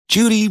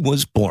Judy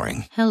was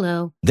boring.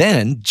 Hello.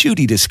 Then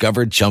Judy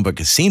discovered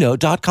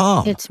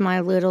ChumbaCasino.com. It's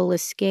my little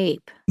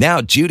escape. Now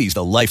Judy's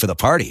the life of the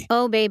party.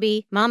 Oh,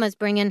 baby, mama's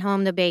bringing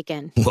home the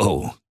bacon.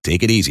 Whoa,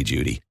 take it easy,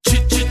 Judy.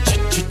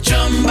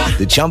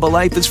 The Chumba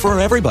life is for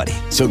everybody.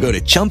 So go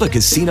to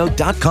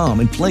ChumbaCasino.com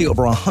and play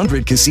over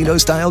 100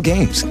 casino-style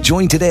games.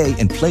 Join today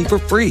and play for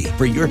free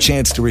for your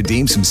chance to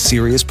redeem some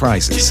serious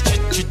prizes.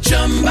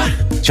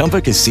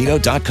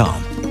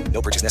 ChumbaCasino.com.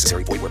 No purchase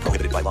necessary. Void where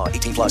prohibited by law.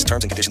 18 plus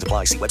terms and conditions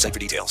apply. See website for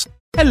details.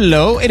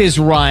 Hello, it is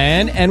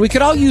Ryan, and we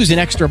could all use an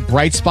extra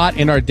bright spot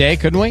in our day,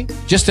 couldn't we?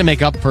 Just to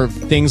make up for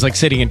things like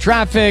sitting in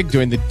traffic,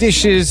 doing the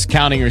dishes,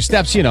 counting your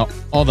steps, you know,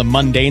 all the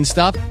mundane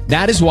stuff.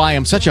 That is why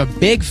I'm such a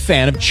big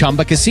fan of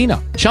Chumba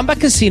Casino. Chumba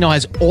Casino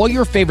has all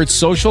your favorite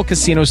social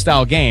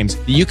casino-style games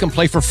that you can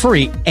play for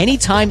free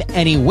anytime,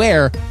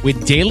 anywhere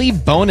with daily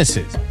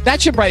bonuses.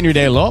 That should brighten your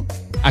day a little.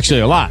 Actually,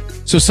 a lot.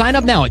 So sign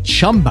up now at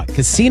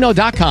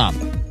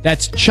ChumbaCasino.com.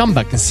 That's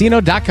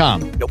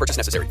ChumbaCasino.com. No purchase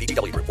necessary.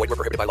 VGW Group. Void where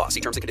prohibited by law. See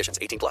terms and conditions.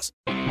 18 plus.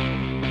 3,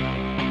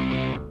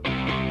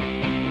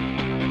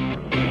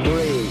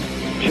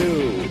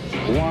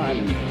 2,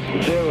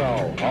 1,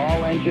 0.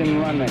 All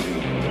engine running.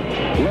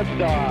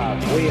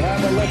 Liftoff. We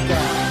have a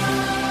liftoff.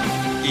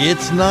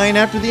 It's 9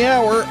 after the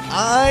hour.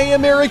 I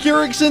am Eric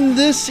Erickson.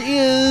 This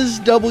is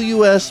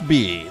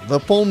WSB. The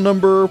phone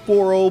number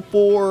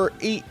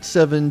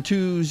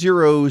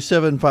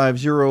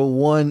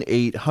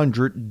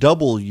 404-872-0750-1-800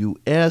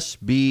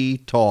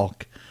 WSB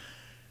Talk.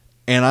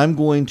 And I'm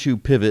going to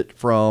pivot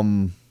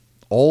from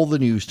all the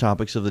news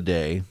topics of the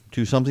day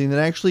to something that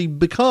actually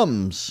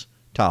becomes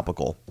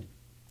topical.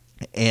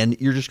 And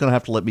you're just going to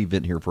have to let me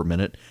vent here for a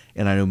minute.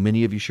 And I know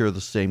many of you share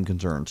the same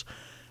concerns.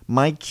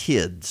 My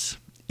kids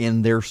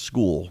in their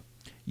school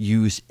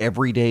use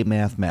everyday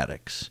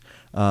mathematics,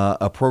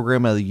 a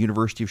program at the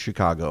University of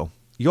Chicago.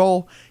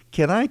 Y'all,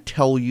 can I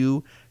tell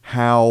you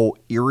how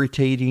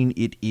irritating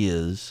it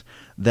is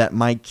that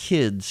my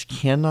kids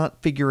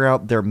cannot figure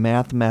out their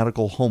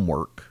mathematical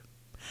homework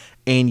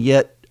and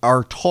yet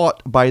are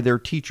taught by their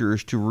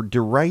teachers to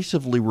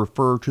derisively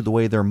refer to the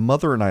way their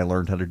mother and I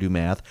learned how to do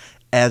math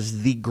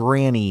as the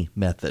granny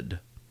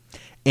method.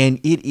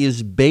 And it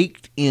is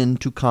baked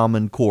into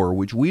Common Core,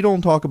 which we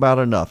don't talk about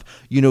enough.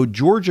 You know,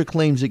 Georgia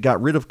claims it got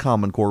rid of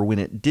Common Core when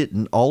it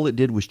didn't. All it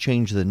did was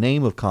change the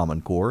name of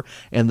Common Core.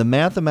 And the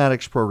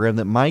mathematics program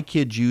that my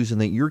kids use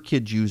and that your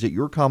kids use at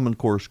your Common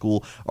Core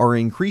school are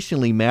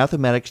increasingly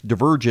mathematics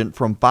divergent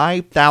from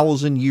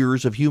 5,000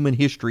 years of human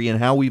history and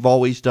how we've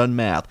always done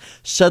math.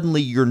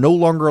 Suddenly, you're no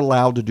longer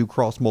allowed to do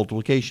cross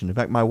multiplication. In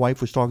fact, my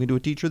wife was talking to a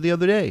teacher the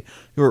other day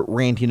who were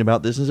ranting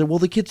about this and said, well,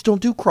 the kids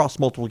don't do cross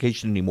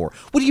multiplication anymore.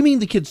 What do you mean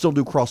the kids don't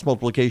do cross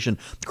multiplication?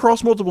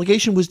 Cross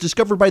multiplication was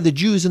discovered by the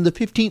Jews in the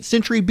 15th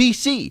century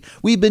BC.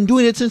 We've been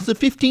doing it since the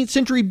 15th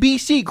century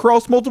BC,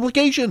 cross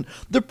multiplication.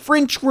 The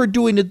French were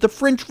doing it. The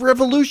French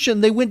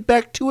Revolution, they went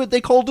back to it.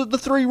 They called it the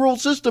three-rule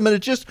system, and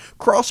it's just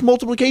cross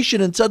multiplication.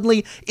 And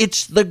suddenly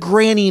it's the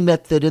granny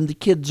method, and the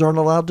kids aren't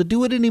allowed to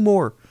do it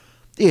anymore.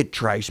 It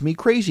drives me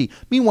crazy.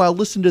 Meanwhile,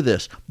 listen to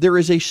this. There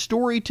is a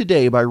story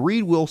today by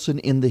Reed Wilson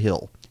in The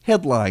Hill.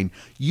 Headline,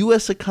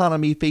 U.S.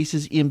 economy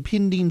faces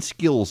impending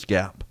skills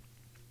gap.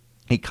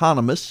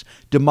 Economists,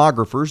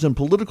 demographers, and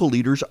political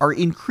leaders are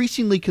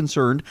increasingly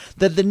concerned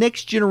that the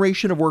next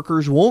generation of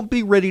workers won't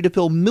be ready to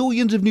fill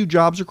millions of new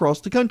jobs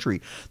across the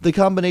country. The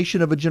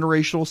combination of a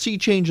generational sea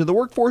change in the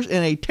workforce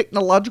and a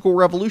technological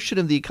revolution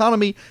in the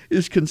economy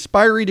is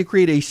conspiring to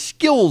create a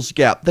skills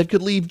gap that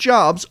could leave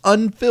jobs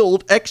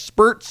unfilled,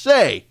 experts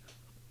say.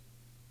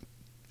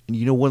 And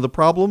you know one of the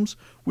problems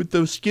with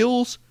those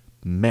skills?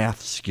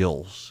 Math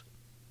skills.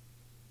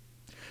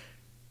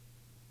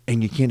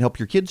 And you can't help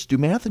your kids do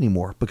math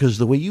anymore because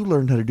the way you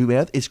learned how to do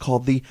math is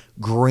called the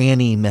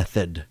granny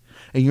method.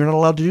 And you're not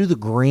allowed to do the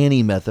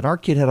granny method. Our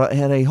kid had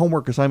a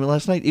homework assignment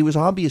last night. It was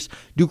obvious,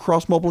 do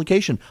cross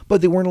multiplication,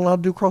 but they weren't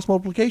allowed to do cross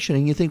multiplication.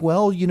 And you think,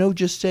 well, you know,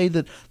 just say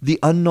that the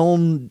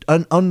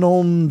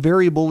unknown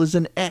variable is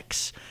an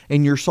X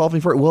and you're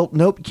solving for it. Well,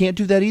 nope, you can't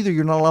do that either.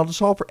 You're not allowed to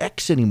solve for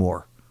X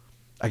anymore.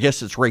 I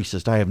guess it's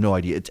racist. I have no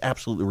idea. It's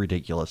absolutely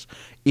ridiculous.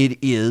 It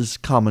is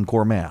Common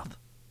Core math.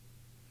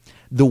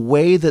 The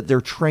way that they're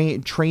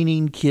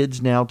training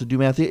kids now to do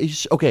math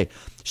is, okay,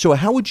 so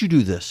how would you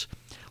do this?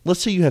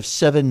 Let's say you have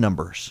 7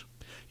 numbers.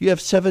 You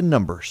have 7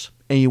 numbers,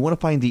 and you want to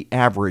find the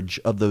average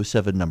of those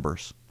 7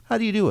 numbers. How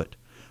do you do it?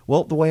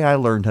 Well, the way I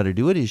learned how to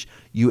do it is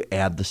you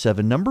add the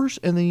 7 numbers,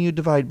 and then you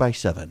divide by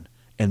 7.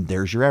 And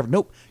there's your average.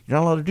 Nope, you're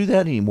not allowed to do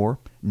that anymore.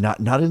 Not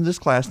in this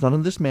class, not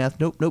in this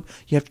math. Nope. You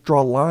have to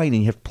draw a line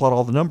and you have to plot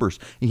all the numbers.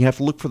 And you have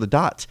to look for the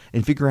dots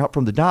and figure out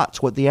from the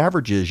dots what the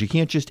average is. You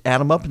can't just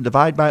add them up and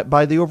divide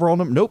by the overall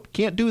number. Nope,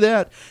 can't do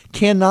that.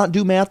 Cannot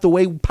do math the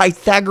way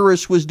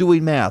Pythagoras was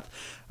doing math.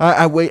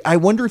 I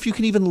wonder if you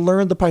can even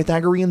learn the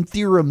Pythagorean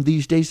theorem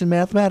these days in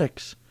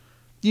mathematics.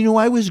 You know,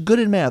 I was good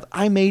in math.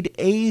 I made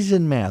A's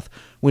in math.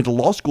 Went to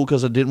law school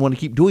because I didn't want to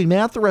keep doing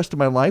math the rest of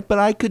my life, but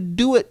I could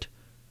do it.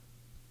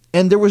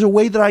 And there was a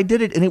way that I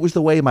did it, and it was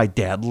the way my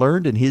dad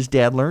learned, and his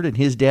dad learned, and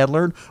his dad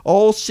learned.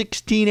 All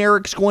 16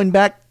 Erics going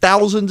back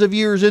thousands of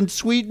years in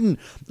Sweden.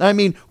 I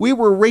mean, we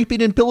were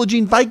raping and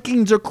pillaging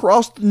Vikings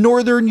across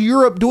northern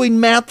Europe doing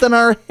math in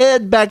our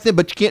head back then,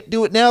 but you can't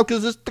do it now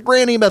because it's the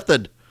granny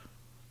method.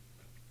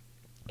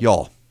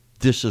 Y'all,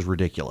 this is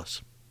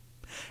ridiculous.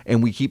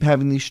 And we keep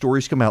having these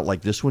stories come out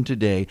like this one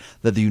today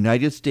that the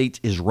United States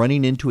is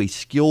running into a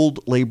skilled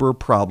labor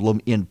problem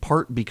in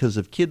part because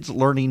of kids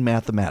learning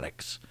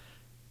mathematics.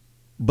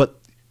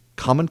 But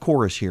Common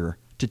Core is here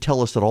to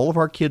tell us that all of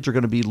our kids are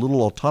going to be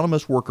little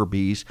autonomous worker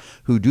bees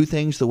who do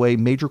things the way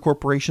major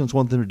corporations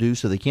want them to do,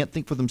 so they can't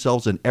think for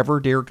themselves and ever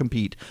dare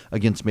compete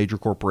against major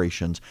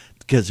corporations.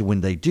 Because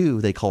when they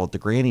do, they call it the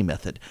granny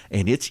method.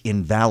 And it's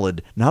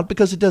invalid, not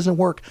because it doesn't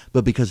work,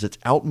 but because it's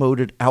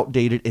outmoded,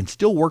 outdated, and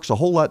still works a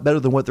whole lot better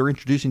than what they're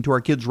introducing to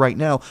our kids right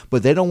now.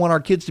 But they don't want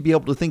our kids to be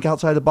able to think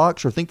outside the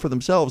box or think for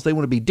themselves. They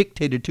want to be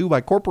dictated to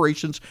by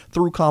corporations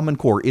through Common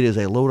Core. It is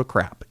a load of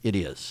crap. It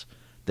is.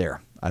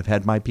 There. I've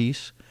had my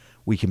piece.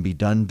 We can be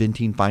done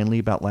venting finally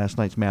about last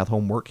night's math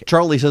homework.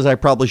 Charlie says I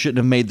probably shouldn't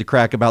have made the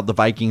crack about the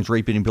Vikings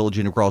raping and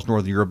pillaging across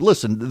Northern Europe.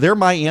 Listen, they're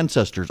my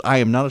ancestors. I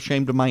am not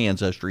ashamed of my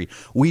ancestry.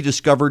 We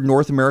discovered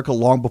North America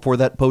long before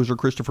that poser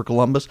Christopher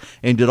Columbus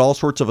and did all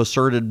sorts of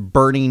asserted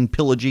burning,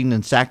 pillaging,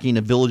 and sacking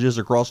of villages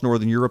across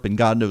Northern Europe and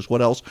God knows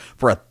what else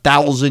for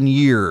 1,000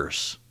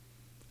 years.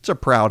 It's a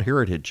proud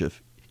heritage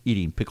of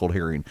eating pickled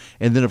herring.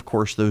 And then, of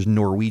course, those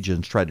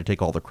Norwegians tried to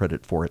take all the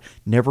credit for it.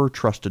 Never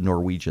trust a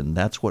Norwegian.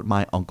 That's what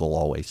my uncle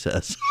always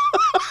says.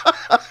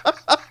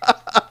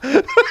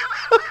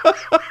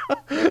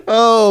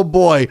 Oh,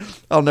 boy.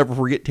 I'll never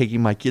forget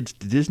taking my kids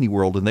to Disney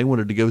World, and they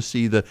wanted to go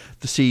see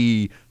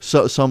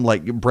some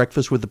like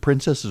Breakfast with the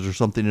Princesses or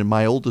something, and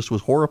my oldest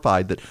was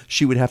horrified that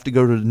she would have to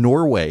go to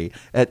Norway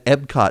at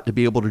Epcot to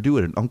be able to do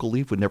it, and Uncle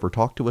Leaf would never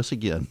talk to us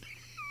again.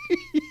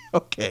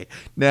 Okay,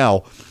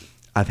 now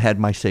I've had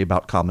my say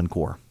about Common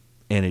Core,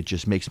 and it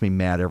just makes me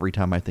mad every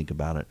time I think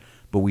about it.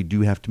 But we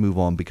do have to move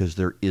on because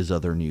there is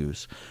other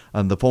news.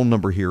 The phone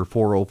number here,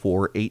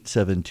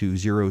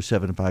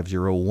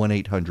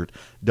 404-872-0750,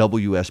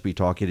 1-800-WSB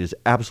Talk. It is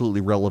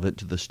absolutely relevant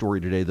to the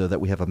story today, though, that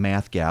we have a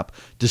math gap.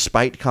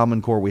 Despite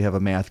Common Core, we have a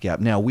math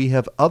gap. Now, we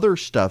have other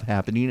stuff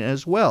happening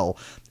as well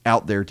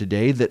out there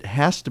today that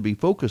has to be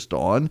focused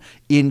on,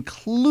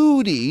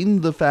 including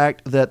the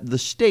fact that the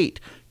state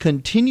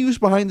continues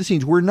behind the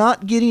scenes. We're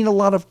not getting a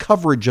lot of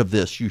coverage of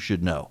this, you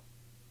should know.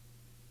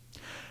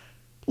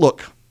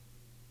 Look,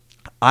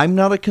 I'm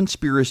not a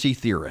conspiracy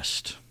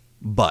theorist,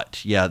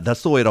 but, yeah,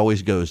 that's the way it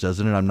always goes,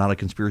 doesn't it? I'm not a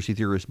conspiracy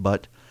theorist,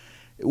 but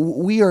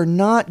we are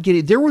not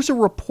getting... There was a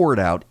report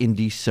out in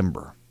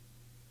December.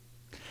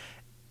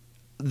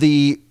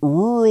 The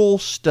Rural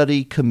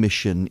Study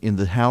Commission in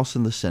the House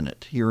and the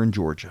Senate here in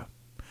Georgia,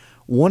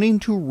 wanting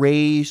to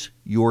raise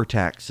your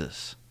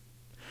taxes.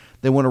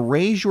 They want to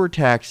raise your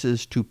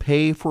taxes to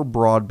pay for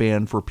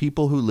broadband for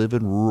people who live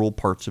in rural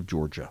parts of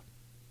Georgia.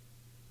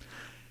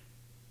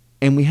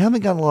 And we haven't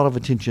gotten a lot of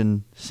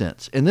attention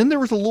since. And then there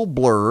was a little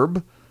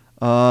blurb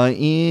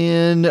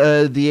in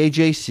the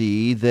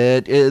AJC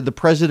that the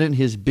president,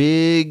 his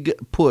big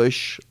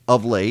push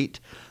of late,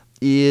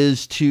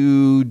 is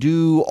to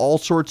do all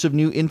sorts of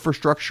new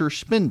infrastructure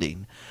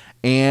spending.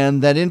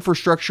 And that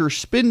infrastructure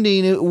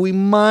spending, we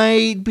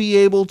might be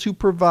able to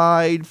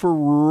provide for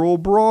rural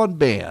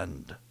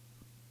broadband.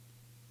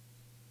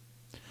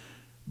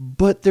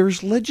 But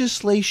there's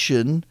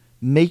legislation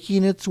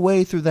making its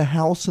way through the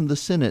House and the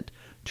Senate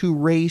to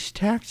raise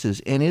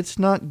taxes, and it's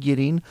not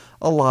getting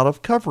a lot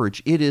of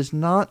coverage. It is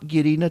not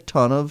getting a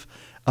ton of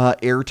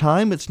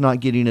airtime. It's not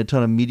getting a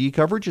ton of media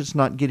coverage. It's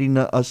not getting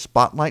a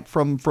spotlight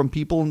from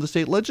people in the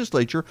state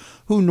legislature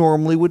who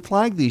normally would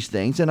flag these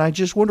things. And I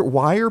just wonder,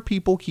 why are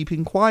people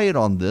keeping quiet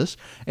on this,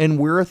 and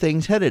where are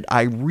things headed?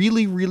 I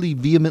really, really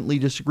vehemently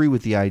disagree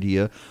with the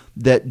idea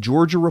that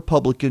Georgia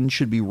Republicans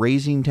should be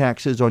raising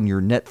taxes on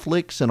your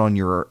Netflix and on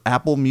your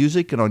Apple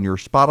Music and on your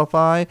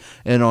Spotify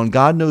and on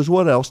God knows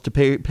what else to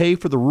pay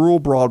for the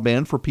rural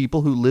broadband for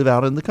people who live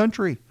out in the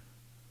country.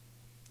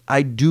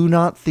 I do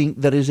not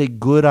think that is a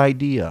good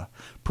idea,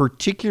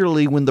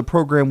 particularly when the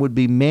program would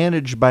be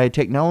managed by a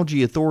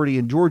technology authority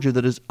in Georgia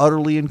that is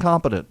utterly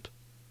incompetent.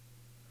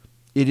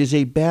 It is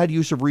a bad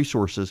use of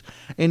resources.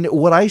 And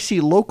what I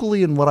see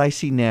locally and what I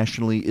see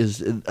nationally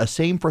is a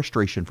same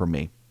frustration for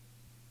me.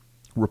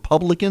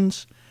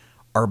 Republicans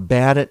are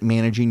bad at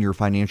managing your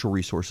financial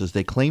resources.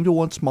 They claim to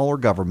want smaller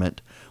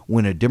government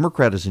when a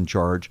Democrat is in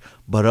charge,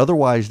 but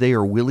otherwise they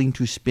are willing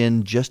to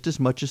spend just as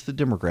much as the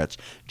Democrats.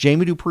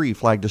 Jamie Dupree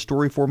flagged a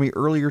story for me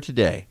earlier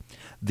today.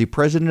 The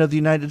President of the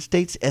United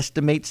States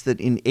estimates that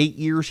in 8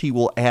 years he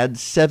will add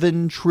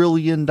 $7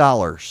 trillion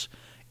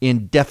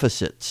in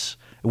deficits.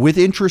 With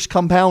interest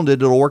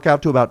compounded, it'll work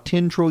out to about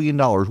 $10 trillion.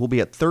 We'll be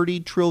at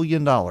 $30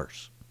 trillion.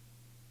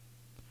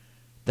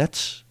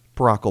 That's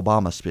Barack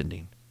Obama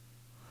spending.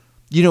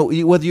 You know,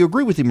 whether you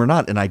agree with him or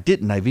not, and I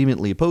didn't, I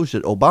vehemently opposed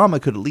it, Obama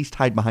could at least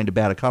hide behind a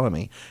bad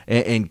economy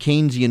and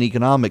Keynesian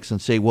economics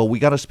and say, well, we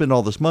got to spend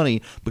all this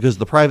money because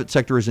the private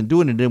sector isn't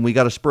doing it, and we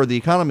got to spur the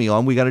economy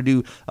on. We got to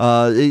do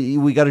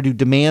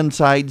demand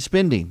side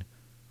spending.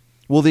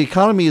 Well, the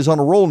economy is on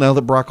a roll now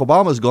that Barack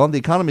Obama's gone. The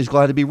economy's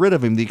glad to be rid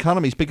of him. The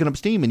economy's picking up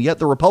steam, and yet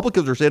the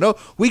Republicans are saying, oh,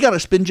 we got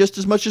to spend just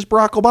as much as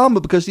Barack Obama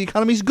because the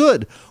economy's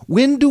good.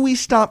 When do we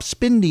stop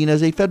spending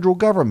as a federal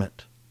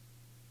government?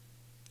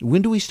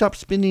 When do we stop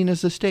spending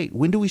as a state?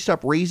 When do we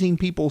stop raising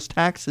people's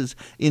taxes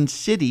in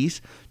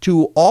cities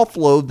to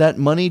offload that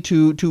money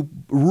to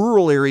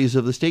rural areas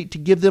of the state to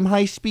give them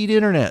high-speed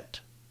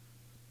internet?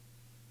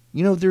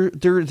 You know,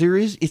 there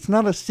is, it's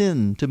not a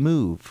sin to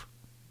move.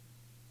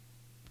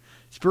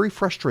 It's very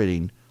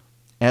frustrating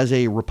as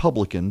a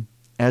Republican,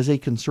 as a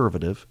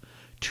conservative,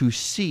 to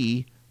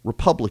see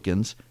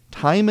Republicans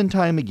time and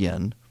time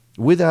again,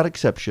 without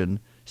exception,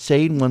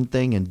 saying one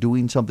thing and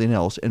doing something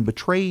else and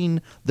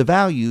betraying the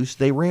values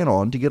they ran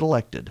on to get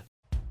elected.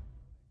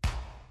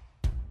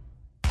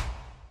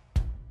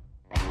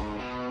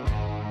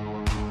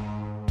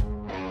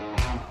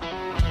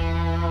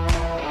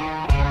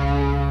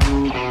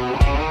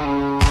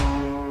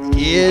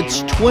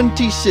 It's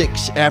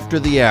 26 after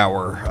the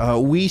hour.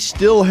 We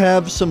still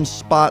have some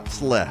spots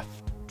left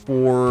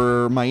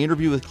for my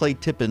interview with Clay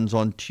Tippins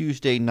on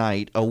Tuesday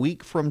night, a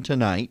week from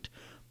tonight.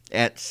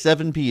 At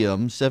 7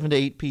 p.m., 7 to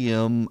 8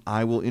 p.m.,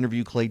 I will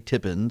interview Clay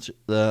Tippins,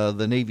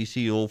 the Navy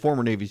SEAL,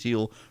 former Navy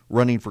SEAL,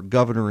 running for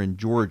governor in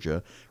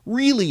Georgia.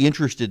 Really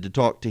interested to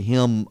talk to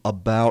him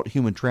about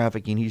human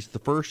trafficking. He's the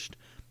first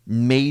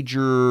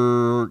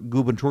major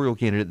gubernatorial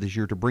candidate this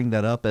year to bring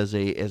that up as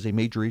a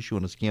major issue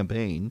in his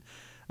campaign.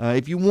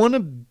 If you want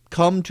to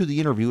come to the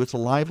interview, it's a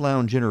live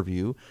lounge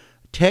interview.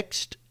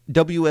 Text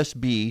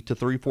WSB to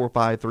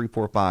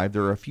 345-345.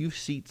 There are a few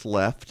seats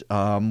left.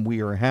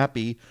 We are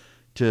happy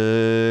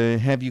to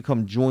have you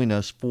come join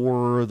us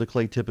for the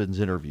Clay Tippins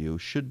interview.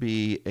 Should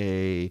be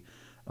a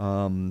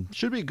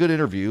good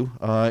interview.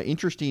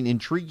 Interesting,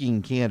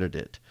 intriguing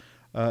candidate.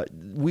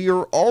 We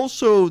are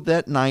also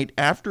that night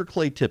after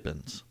Clay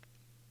Tippins,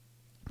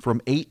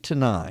 from 8 to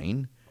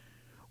 9.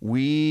 I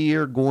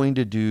am going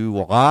to do,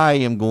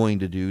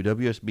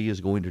 WSB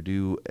is going to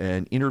do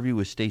an interview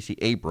with Stacey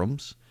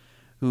Abrams,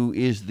 who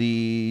is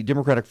the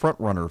Democratic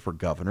frontrunner for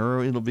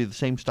governor. It'll be the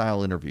same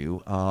style interview.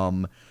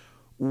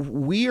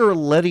 We are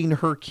letting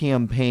her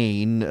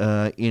campaign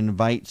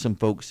invite some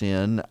folks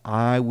in.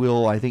 I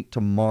will, I think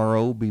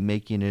tomorrow, be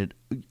making it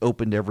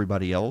open to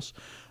everybody else.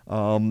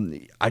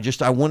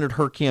 I wanted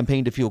her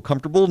campaign to feel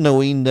comfortable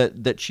knowing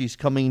that she's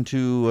coming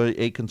to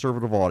a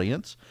conservative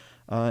audience.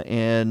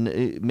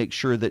 And make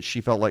sure that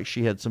she felt like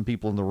she had some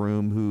people in the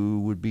room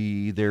who would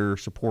be there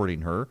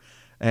supporting her,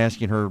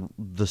 asking her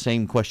the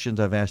same questions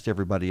I've asked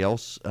everybody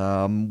else.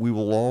 We're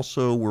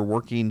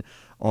working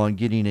on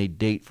getting a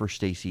date for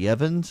Stacey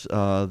Evans,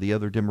 the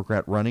other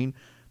Democrat running,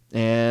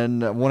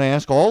 and I want to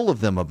ask all of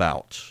them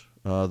about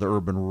the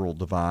urban-rural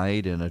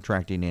divide and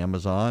attracting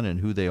Amazon and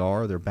who they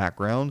are, their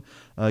background.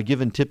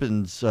 Given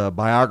Tippins'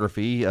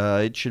 biography,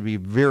 it should be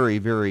very,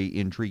 very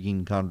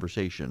intriguing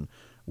conversation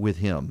with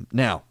him.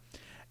 Now,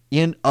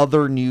 in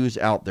other news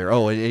out there,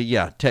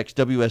 text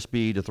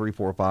WSB to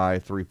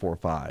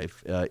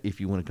 345-345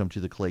 if you want to come to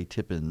the Clay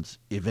Tippins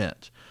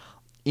event.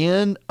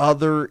 In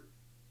other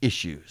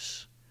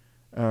issues,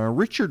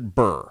 Richard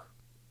Burr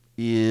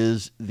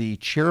is the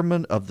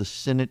chairman of the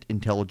Senate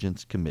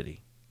Intelligence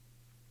Committee.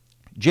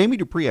 Jamie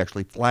Dupree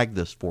actually flagged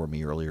this for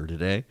me earlier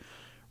today.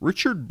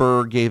 Richard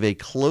Burr gave a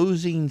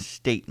closing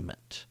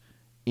statement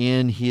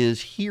in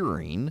his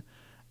hearing,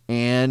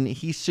 and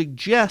he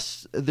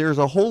suggests there's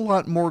a whole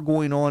lot more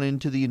going on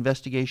into the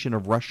investigation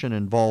of Russian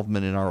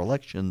involvement in our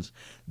elections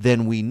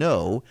than we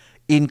know,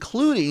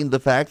 including the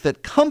fact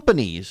that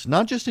companies,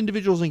 not just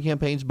individuals and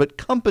campaigns, but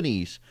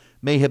companies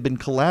may have been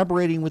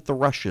collaborating with the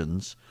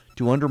Russians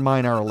to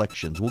undermine our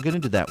elections. We'll get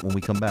into that when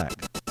we come back.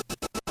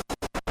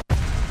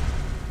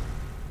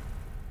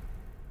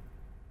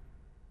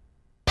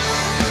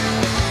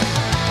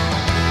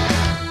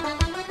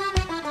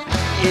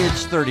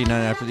 It's 39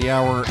 after the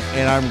hour,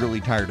 and I'm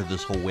really tired of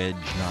this whole wedge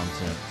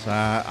nonsense.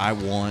 I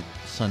want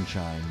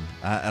sunshine.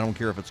 I don't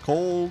care if it's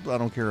cold. I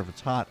don't care if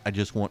it's hot. I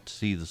just want to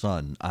see the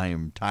sun. I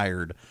am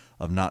tired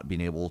of not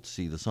being able to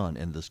see the sun.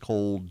 And this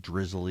cold,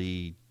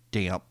 drizzly,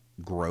 damp,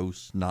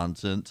 gross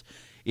nonsense,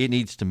 it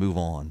needs to move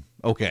on.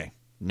 Okay,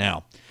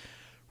 now,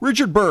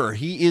 Richard Burr,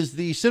 he is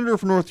the senator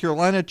from North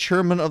Carolina,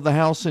 chairman of the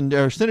House and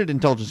Senate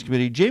Intelligence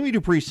Committee. Jamie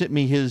Dupree sent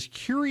me his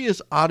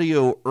curious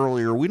audio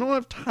earlier. We don't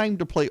have time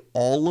to play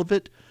all of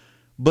it,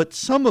 but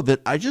some of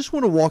it. I just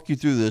want to walk you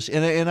through this.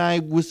 And I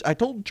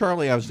told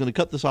Charlie I was going to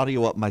cut this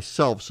audio up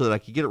myself so that I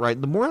could get it right.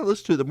 And the more I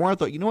listened to it, the more I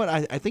thought, you know what,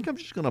 I think I'm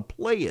just going to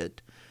play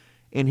it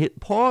and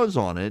hit pause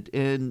on it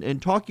and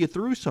talk you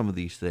through some of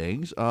these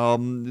things.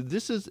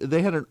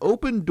 They had an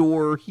open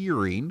door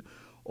hearing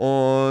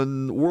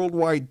on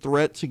worldwide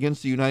threats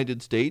against the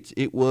United States.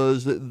 It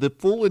was the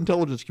full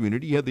intelligence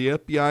community. You had the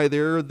FBI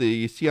there,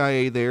 the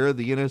CIA there,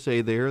 the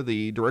NSA there,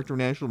 the Director of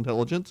National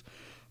Intelligence,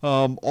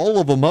 all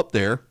of them up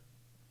there.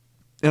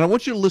 And I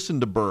want you to listen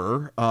to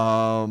Burr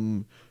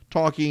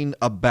talking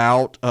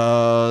about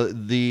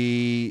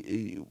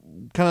the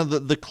kind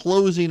of the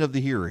closing of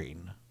the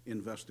hearing.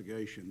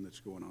 Investigation that's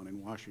going on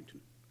in Washington.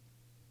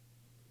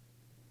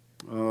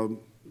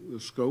 The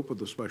scope of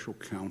the special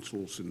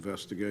counsel's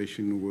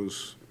investigation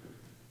was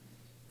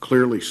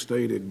clearly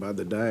stated by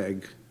the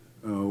DAG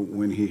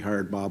when he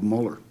hired Bob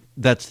Mueller.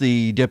 That's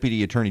the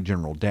Deputy Attorney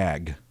General,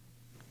 DAG.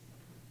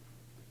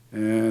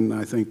 And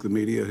I think the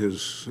media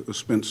has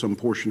spent some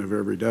portion of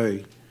every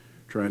day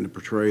trying to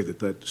portray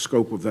that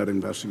scope of that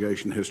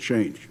investigation has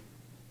changed.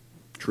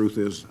 Truth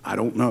is, I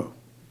don't know.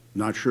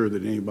 Not sure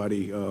that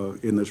anybody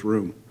in this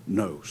room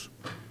knows.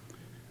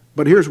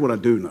 But here's what I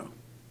do know.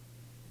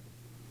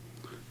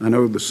 I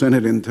know the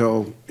Senate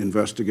Intel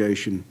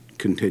investigation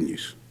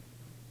continues.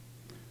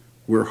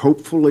 We're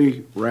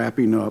hopefully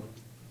wrapping up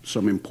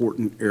some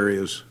important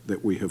areas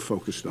that we have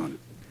focused on.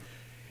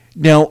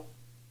 Now,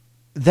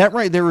 that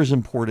right there is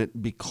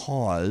important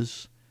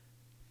because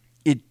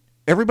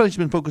everybody's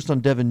been focused on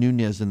Devin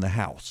Nunes in the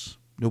House.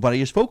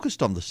 Nobody is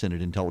focused on the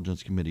Senate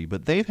Intelligence Committee,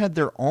 but they've had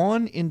their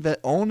own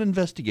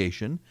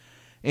investigation,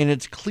 and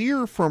it's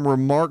clear from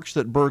remarks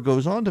that Burr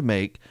goes on to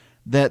make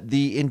that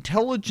the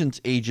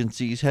intelligence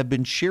agencies have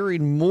been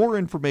sharing more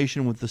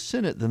information with the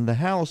Senate than the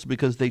House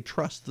because they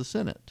trust the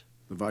Senate.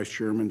 The Vice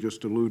Chairman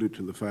just alluded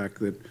to the fact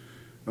that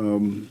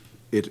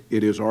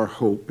it is our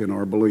hope and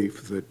our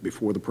belief that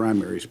before the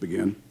primaries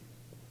begin,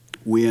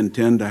 we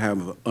intend to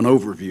have an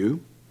overview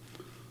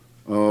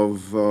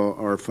of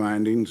our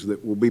findings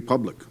that will be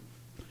public.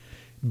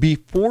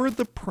 Before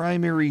the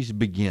primaries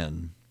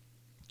begin,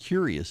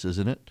 curious,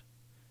 isn't it?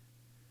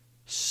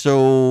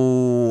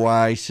 So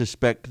I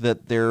suspect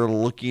that they're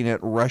looking at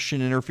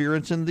Russian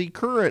interference in the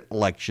current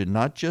election,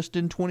 not just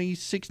in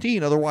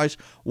 2016. Otherwise,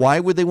 why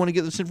would they want to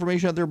get this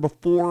information out there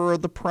before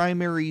the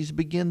primaries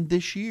begin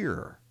this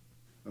year?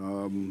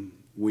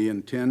 We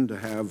intend to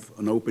have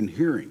an open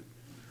hearing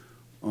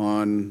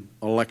on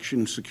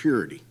election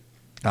security.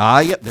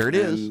 Yep, there it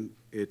is. And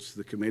it's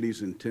the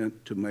committee's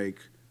intent to make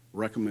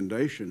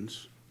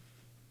recommendations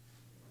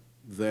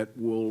that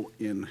will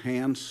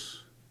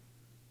enhance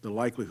the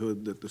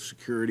likelihood that the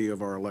security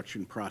of our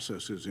election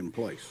process is in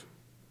place.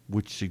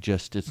 Which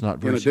suggests it's not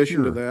very In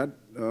addition secure. to that,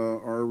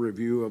 our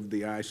review of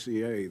the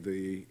ICA,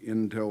 the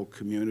Intel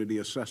Community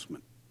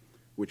Assessment,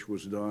 which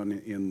was done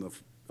in the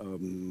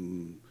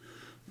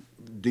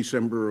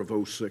December of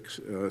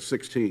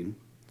 2016,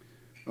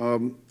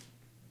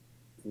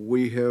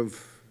 we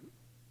have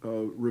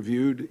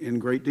reviewed in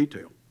great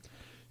detail.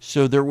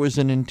 So there was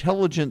an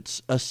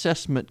intelligence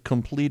assessment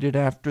completed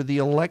after the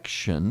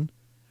election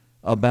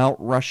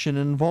about Russian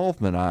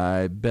involvement.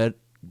 I bet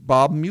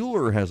Bob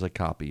Mueller has a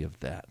copy of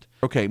that.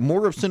 Okay,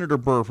 more of Senator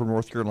Burr from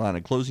North Carolina,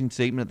 closing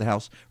statement at the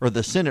House, or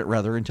the Senate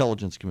rather,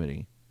 Intelligence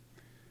Committee.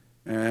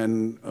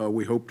 And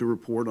we hope to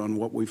report on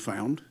what we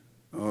found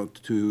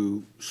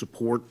to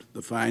support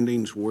the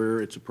findings where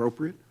it's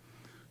appropriate,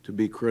 to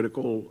be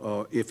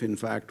critical if in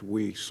fact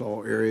we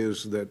saw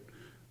areas that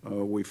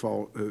we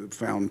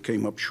found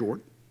came up short.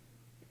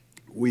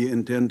 We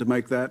intend to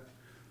make that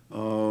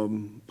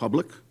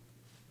public.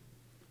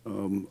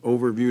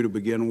 Overview to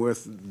begin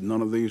with,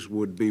 none of these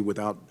would be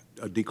without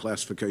a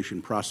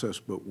declassification process,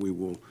 but we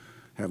will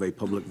have a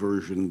public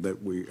version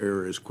that we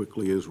air as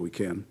quickly as we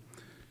can.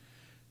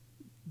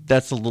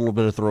 That's a little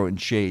bit of throwing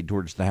shade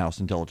towards the House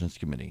Intelligence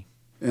Committee.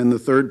 And the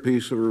third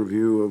piece of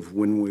review of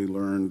when we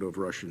learned of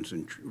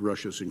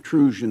Russia's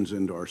intrusions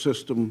into our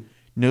system.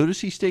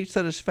 Notice he states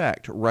that as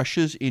fact,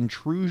 Russia's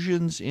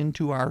intrusions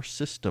into our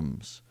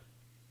systems.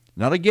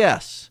 Not a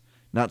guess,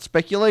 not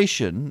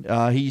speculation.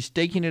 He's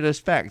taking it as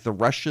fact. The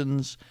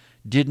Russians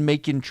did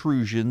make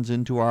intrusions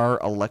into our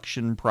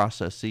election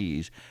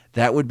processes.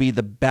 That would be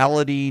the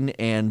balloting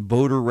and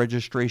voter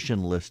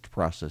registration list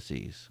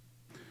processes.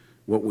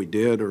 What we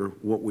did or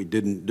what we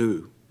didn't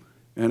do.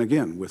 And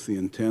again, with the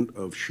intent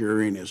of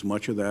sharing as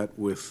much of that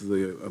with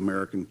the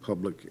American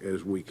public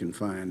as we can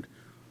find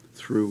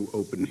through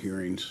open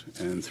hearings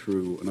and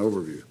through an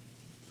overview.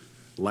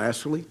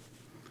 Lastly,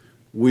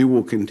 we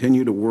will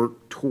continue to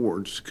work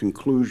towards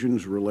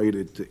conclusions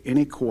related to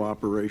any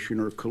cooperation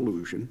or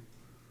collusion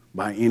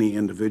by any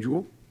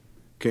individual,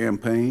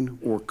 campaign,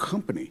 or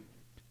company.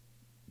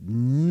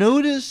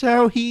 Notice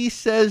how he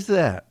says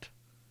that.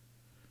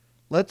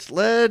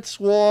 Let's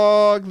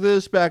walk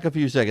this back a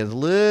few seconds.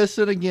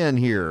 Listen again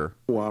here.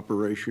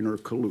 Cooperation or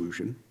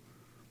collusion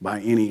by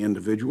any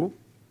individual,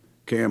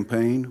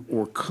 campaign,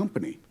 or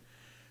company.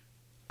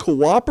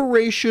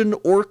 Cooperation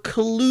or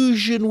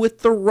collusion with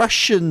the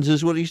Russians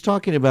is what he's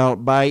talking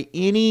about by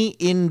any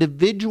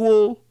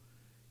individual,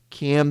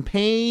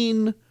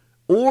 campaign,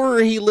 or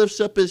he lifts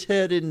up his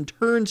head and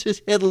turns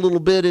his head a little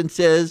bit and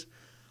says,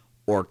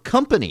 or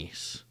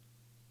companies.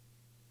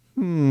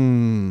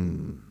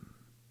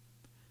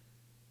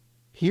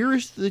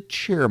 Here's the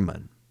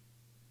chairman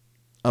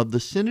of the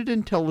Senate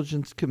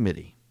Intelligence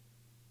Committee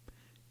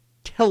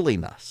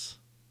telling us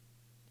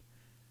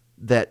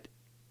that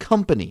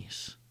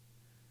companies,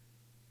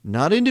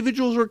 not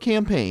individuals or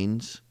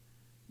campaigns,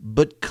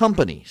 but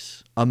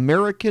companies,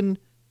 American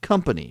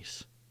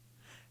companies,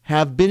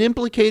 have been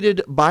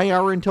implicated by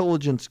our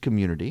intelligence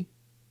community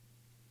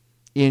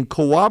in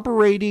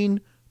cooperating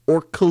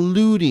or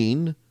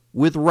colluding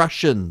with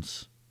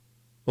Russians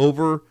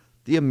over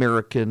the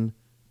American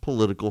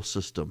political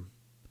system.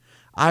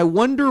 I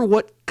wonder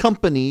what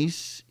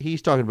companies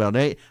he's talking about.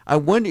 I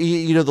wonder,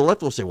 the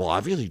left will say, well,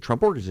 obviously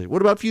Trump organization.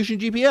 What about Fusion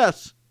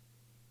GPS?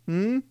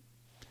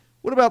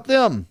 What about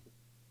them?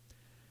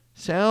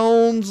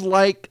 Sounds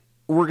like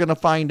we're going to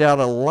find out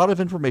a lot of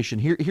information.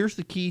 Here's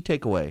the key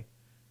takeaway.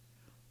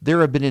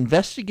 There have been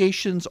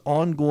investigations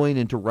ongoing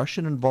into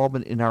Russian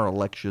involvement in our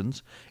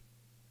elections.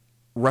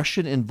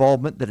 Russian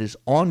involvement that is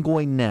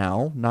ongoing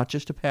now, not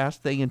just a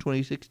past thing in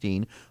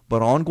 2016,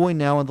 but ongoing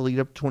now in the lead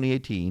up to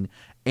 2018.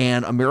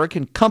 And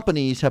American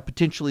companies have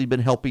potentially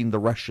been helping the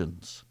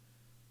Russians.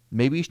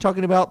 Maybe he's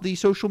talking about the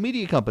social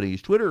media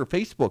companies, Twitter,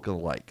 Facebook, and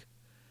the like.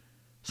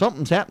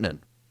 Something's happening.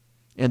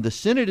 And the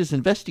Senate is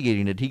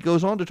investigating it. He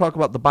goes on to talk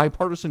about the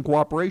bipartisan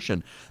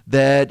cooperation,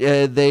 that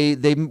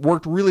they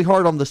worked really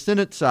hard on the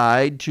Senate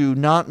side to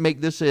not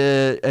make this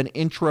an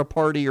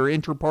intra-party or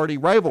inter-party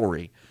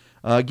rivalry.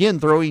 Again,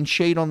 throwing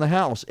shade on the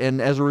House.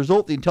 And as a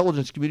result, the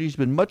intelligence community has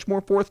been much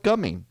more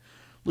forthcoming.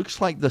 Looks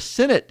like the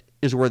Senate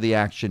is where the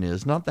action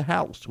is, not the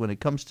House, when it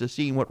comes to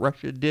seeing what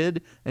Russia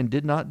did and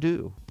did not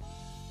do.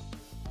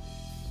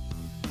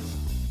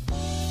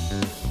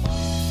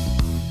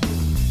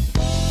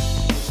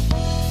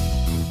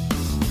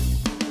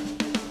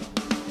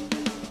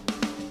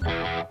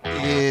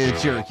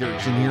 It's Eric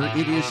Erickson here.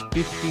 It is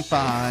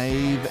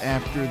 55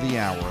 after the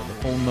hour. The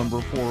phone number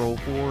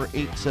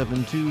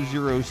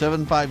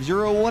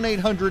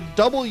 404-872-0750,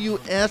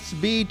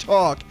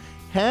 1-800-WSB-TALK.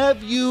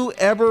 Have you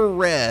ever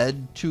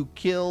read To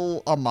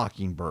Kill a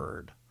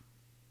Mockingbird?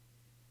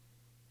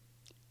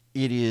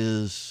 It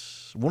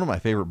is one of my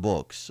favorite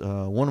books,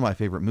 one of my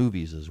favorite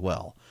movies as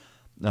well.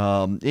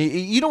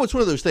 It's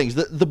one of those things.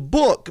 The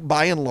book,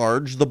 by and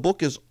large, the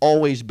book is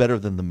always better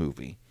than the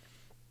movie.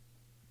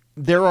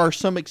 There are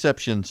some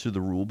exceptions to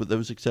the rule, but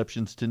those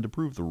exceptions tend to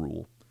prove the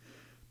rule.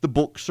 The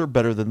books are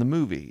better than the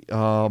movie.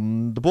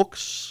 The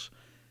books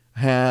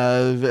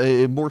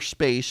have more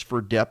space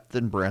for depth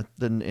and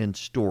breadth and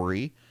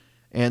story,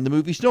 and the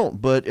movies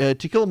don't. But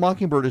To Kill a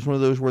Mockingbird is one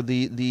of those where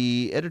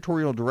the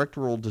editorial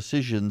directorial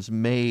decisions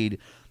made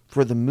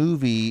for the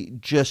movie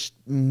just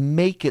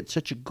make it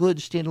such a good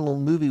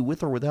standalone movie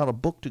with or without a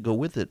book to go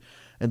with it.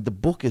 And the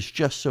book is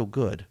just so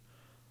good,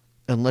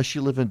 unless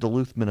you live in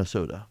Duluth,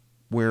 Minnesota,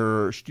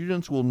 where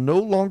students will no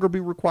longer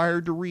be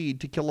required to read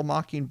To Kill a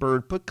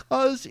Mockingbird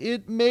because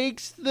it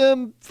makes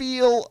them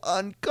feel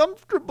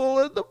uncomfortable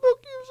and the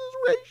book uses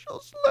racial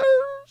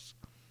slurs.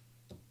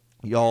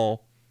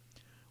 Y'all,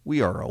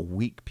 we are a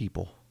weak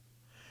people.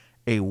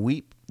 A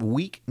weak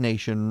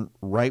nation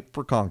ripe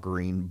for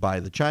conquering by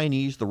the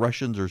Chinese, the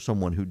Russians, or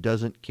someone who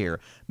doesn't care.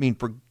 I mean,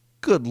 for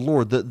good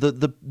Lord,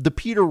 the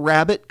Peter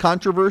Rabbit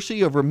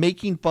controversy over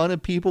making fun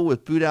of people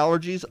with food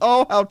allergies.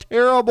 Oh, how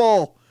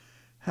terrible.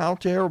 How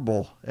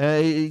terrible.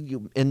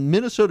 In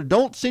Minnesota,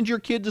 don't send your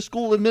kid to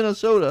school in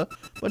Minnesota.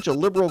 Bunch of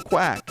liberal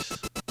quacks.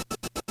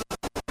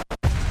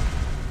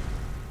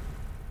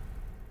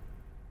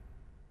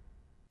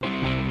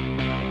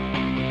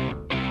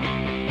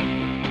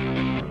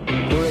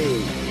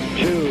 Three,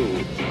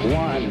 two,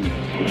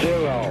 1,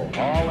 0.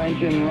 All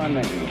engine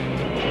running.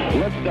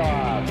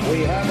 Liftoff.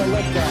 We have a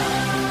liftoff.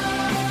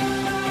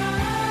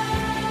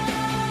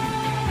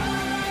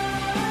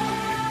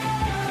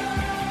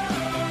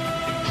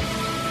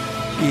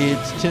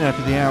 It's 10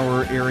 after the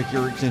hour. Eric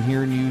Erickson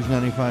here, News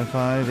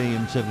 95.5,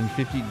 AM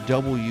 750,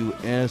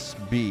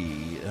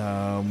 WSB.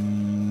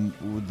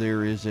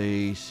 There is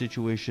a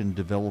situation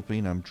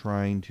developing. I'm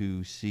trying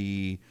to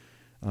see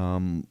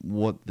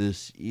what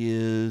this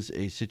is.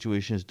 A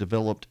situation has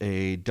developed.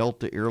 A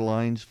Delta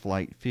Airlines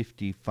Flight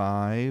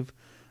 55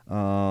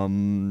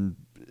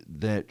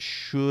 that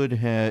should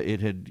have,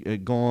 it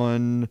had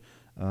gone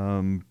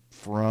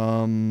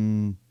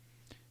from,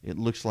 it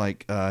looks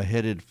like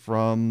headed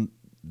from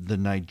the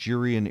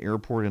Nigerian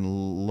airport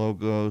in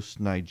Lagos,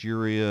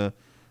 Nigeria,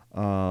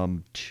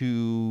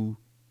 to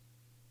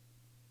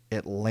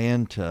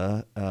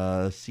Atlanta.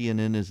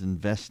 CNN is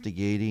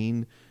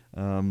investigating.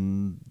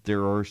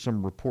 There are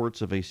some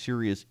reports of a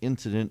serious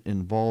incident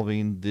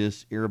involving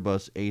this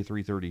Airbus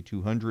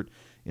A330-200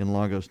 in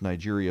Lagos,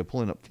 Nigeria.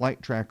 Pulling up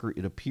Flight Tracker,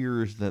 it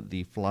appears that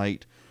the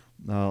flight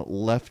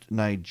left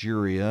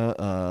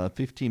Nigeria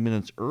 15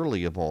 minutes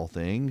early, of all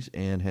things,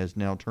 and has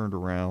now turned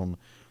around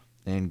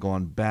and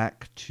gone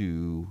back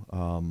to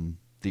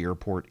the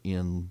airport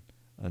in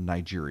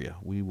Nigeria.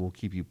 We will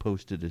keep you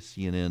posted as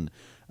CNN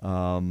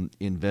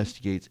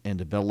investigates and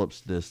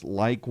develops this.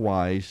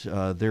 Likewise,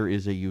 there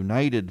is a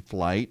United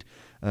flight,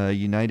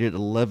 United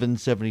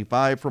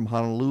 1175 from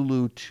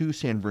Honolulu to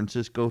San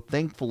Francisco.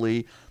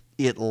 Thankfully,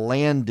 it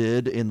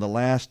landed in the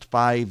last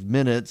 5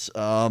 minutes.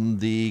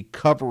 The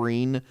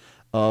covering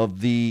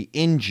of the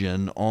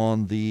engine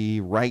on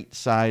the right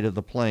side of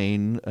the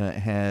plane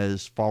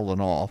has fallen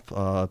off.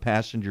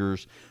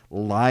 Passengers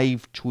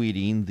live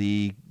tweeting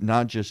the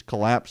not just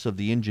collapse of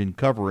the engine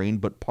covering,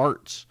 but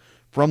parts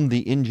from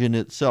the engine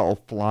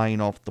itself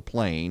flying off the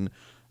plane.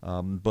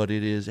 But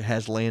it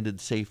has landed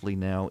safely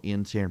now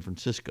in San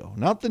Francisco.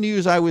 Not the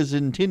news I was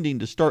intending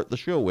to start the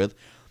show with.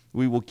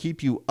 We will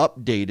keep you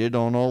updated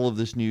on all of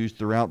this news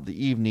throughout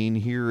the evening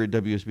here at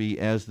WSB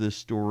as this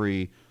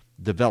story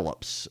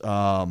develops.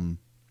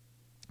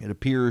 It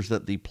appears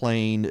that the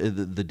plane,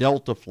 the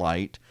Delta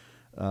flight,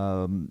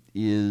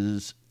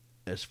 is,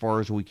 as far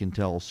as we can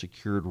tell,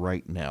 secured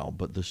right now.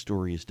 But the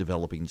story is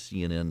developing.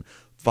 CNN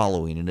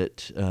following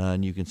it,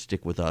 and you can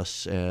stick with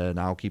us,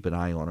 and I'll keep an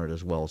eye on it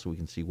as well so we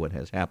can see what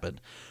has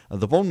happened.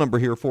 The phone number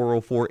here,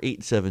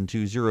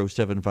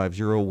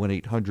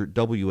 404-872-0750,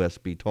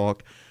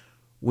 1-800-WSB-TALK.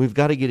 We've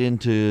got to get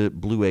into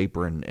Blue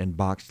Apron and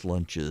boxed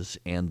lunches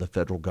and the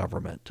federal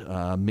government.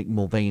 Mick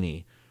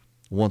Mulvaney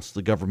wants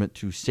the government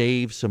to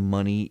save some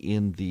money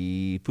in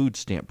the food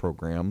stamp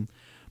program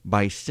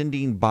by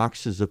sending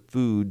boxes of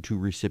food to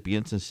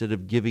recipients instead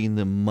of giving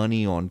them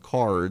money on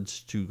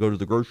cards to go to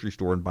the grocery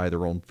store and buy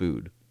their own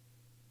food.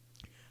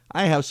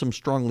 I have some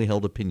strongly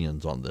held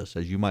opinions on this,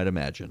 as you might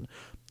imagine.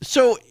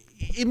 So,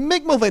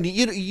 Mick Mulvaney,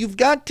 you've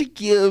got to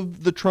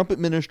give the Trump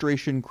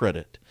administration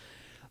credit.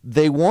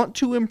 They want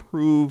to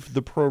improve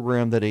the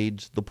program that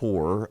aids the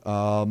poor,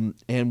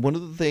 and one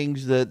of the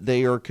things that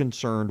they are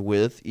concerned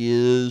with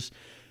is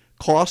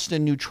cost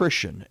and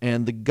nutrition,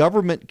 and the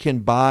government can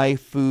buy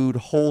food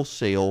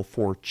wholesale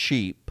for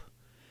cheap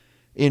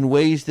in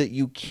ways that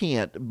you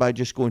can't by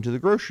just going to the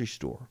grocery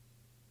store.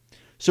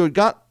 So it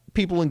got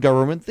people in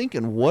government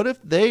thinking, what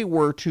if they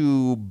were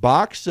to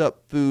box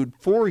up food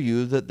for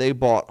you that they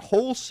bought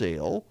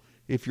wholesale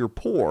if you're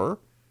poor,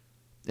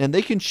 and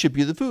they can ship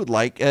you the food,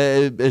 like,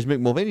 as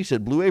Mick Mulvaney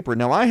said, Blue Apron.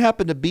 Now, I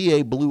happen to be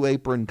a Blue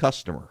Apron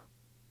customer,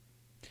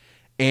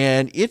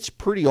 and it's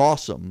pretty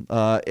awesome.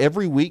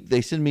 Every week, they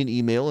send me an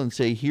email and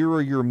say, here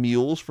are your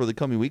meals for the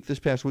coming week. This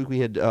past week, we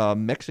had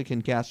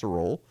Mexican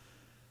casserole,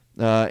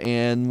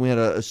 and we had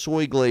a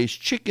soy glazed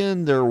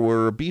chicken. There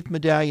were beef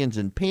medallions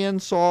and pan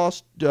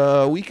sauce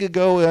a week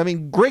ago. I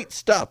mean, great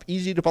stuff,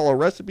 easy to follow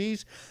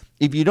recipes.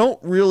 If you don't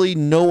really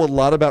know a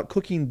lot about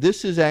cooking,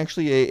 this is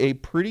actually a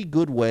pretty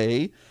good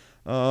way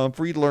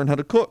for you to learn how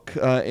to cook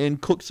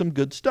and cook some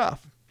good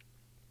stuff.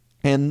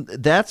 And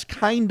that's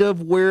kind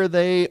of where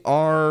they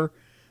are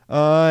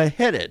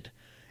headed,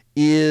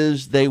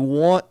 is they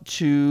want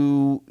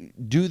to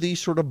do these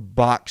sort of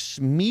box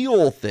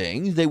meal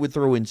things. They would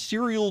throw in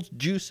cereals,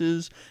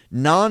 juices,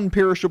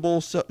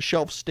 non-perishable,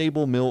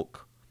 shelf-stable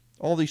milk,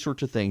 all these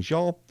sorts of things.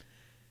 Y'all,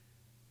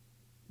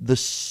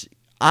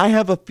 I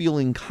have a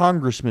feeling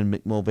Congressman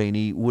Mick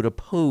Mulvaney would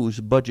oppose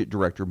Budget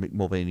Director Mick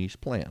Mulvaney's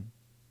plan,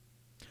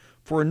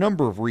 for a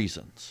number of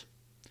reasons.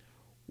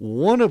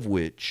 One of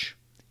which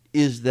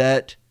is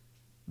that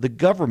the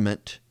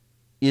government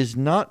is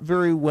not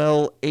very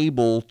well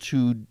able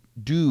to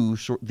do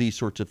these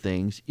sorts of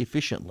things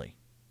efficiently.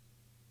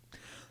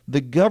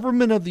 The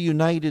government of the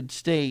United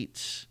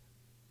States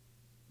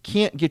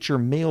can't get your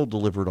mail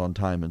delivered on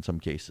time in some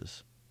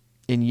cases,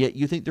 and yet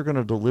you think they're going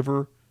to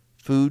deliver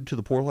food to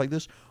the poor like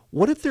this?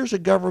 What if there's a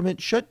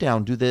government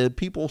shutdown? Do the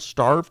people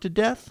starve to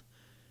death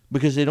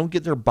because they don't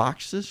get their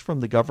boxes from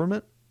the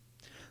government?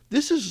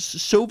 This is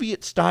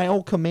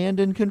Soviet-style command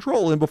and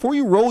control. And before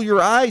you roll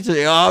your eyes and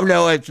say, oh,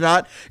 no, it's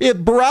not. If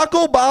Barack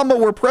Obama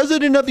were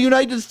president of the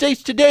United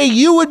States today,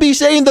 you would be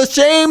saying the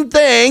same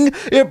thing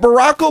if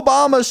Barack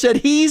Obama said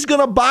he's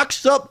going to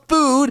box up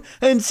food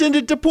and send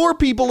it to poor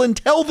people and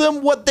tell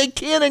them what they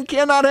can and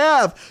cannot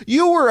have.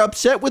 You were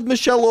upset with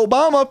Michelle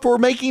Obama for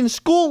making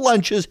school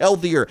lunches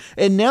healthier.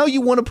 And now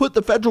you want to put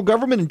the federal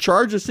government in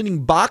charge of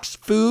sending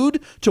boxed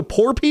food to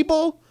poor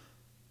people?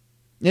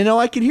 You know,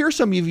 I can hear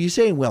some of you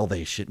saying, well,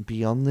 they shouldn't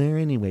be on there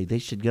anyway. They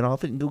should get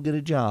off it and go get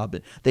a job.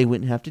 They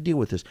wouldn't have to deal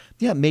with this.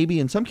 Yeah, maybe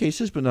in some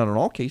cases, but not in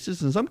all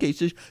cases. In some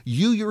cases,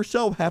 you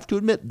yourself have to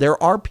admit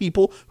there are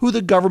people who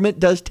the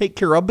government does take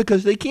care of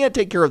because they can't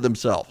take care of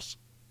themselves.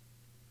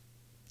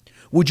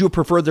 Would you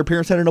prefer their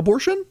parents had an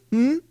abortion?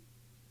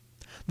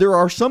 There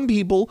are some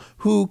people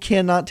who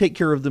cannot take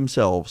care of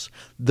themselves.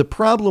 The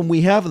problem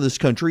we have in this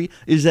country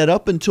is that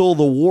up until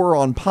the war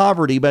on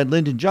poverty by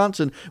Lyndon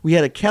Johnson, we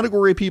had a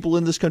category of people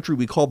in this country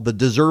we called the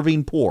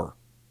deserving poor.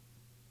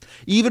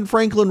 Even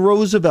Franklin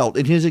Roosevelt,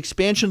 in his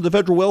expansion of the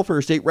federal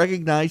welfare state,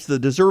 recognized the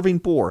deserving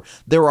poor.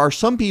 There are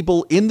some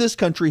people in this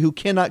country who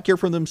cannot care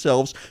for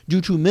themselves due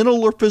to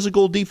mental or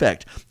physical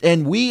defect.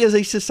 And we as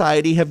a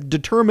society have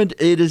determined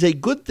it is a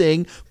good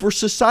thing for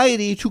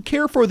society to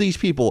care for these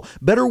people.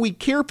 Better we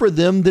care for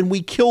them than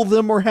we kill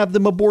them or have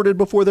them aborted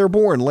before they're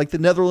born, like the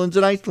Netherlands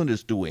and Iceland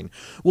is doing.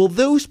 Well,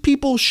 those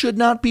people should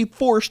not be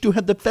forced to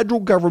have the federal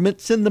government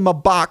send them a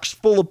box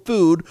full of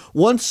food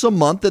once a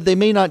month that they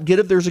may not get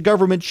if there's a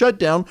government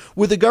shutdown,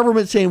 with the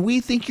government saying, we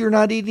think you're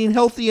not eating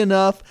healthy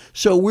enough,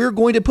 so we're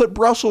going to put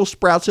Brussels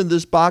sprouts in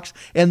this box,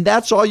 and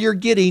that's all you're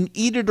getting.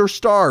 Eat it or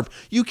starve.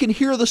 You can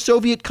hear the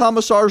Soviet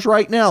commissars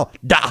right now.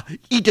 Da,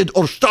 eat it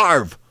or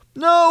starve.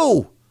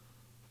 No.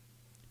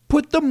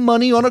 Put the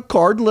money on a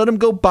card and let them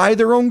go buy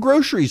their own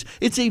groceries.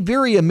 It's a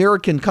very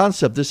American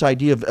concept, this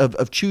idea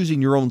of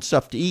choosing your own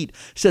stuff to eat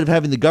instead of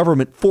having the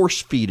government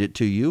force feed it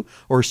to you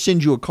or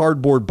send you a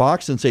cardboard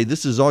box and say,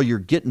 this is all you're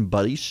getting,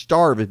 buddy.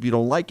 Starve if you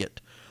don't like it.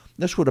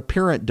 That's what a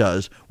parent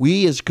does.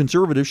 We as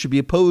conservatives should be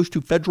opposed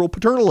to federal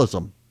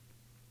paternalism.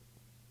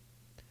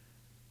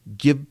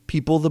 Give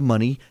people the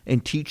money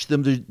and teach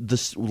them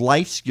the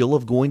life skill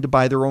of going to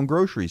buy their own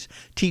groceries.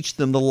 Teach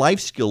them the life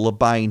skill of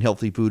buying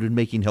healthy food and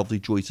making healthy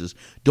choices.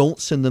 Don't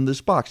send them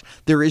this box.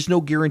 There is no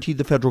guarantee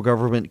the federal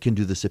government can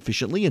do this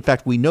efficiently. In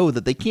fact, we know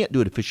that they can't do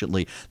it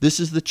efficiently. This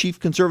is the chief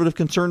conservative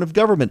concern of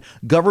government.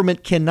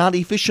 Government cannot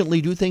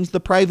efficiently do things the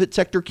private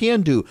sector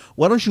can do.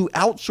 Why don't you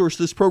outsource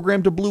this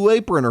program to Blue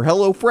Apron or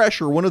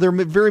HelloFresh or one of their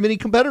very many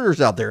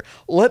competitors out there?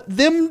 Let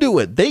them do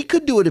it. They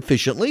could do it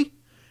efficiently.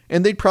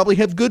 And they'd probably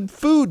have good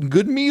food and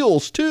good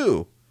meals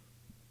too.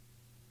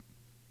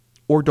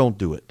 Or don't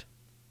do it.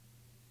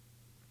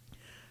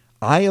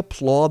 I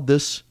applaud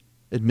this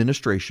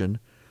administration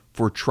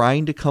for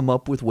trying to come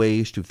up with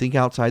ways to think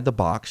outside the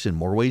box in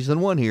more ways than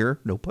one here,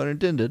 no pun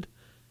intended,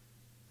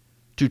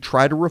 to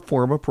try to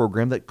reform a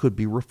program that could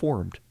be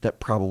reformed, that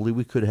probably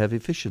we could have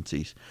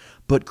efficiencies.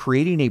 But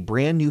creating a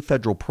brand new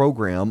federal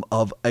program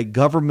of a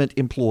government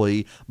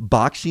employee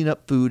boxing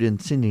up food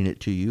and sending it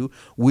to you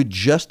would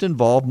just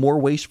involve more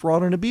waste,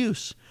 fraud, and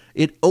abuse.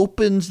 It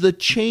opens the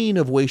chain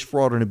of waste,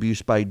 fraud, and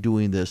abuse by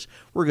doing this.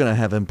 We're going to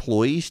have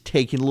employees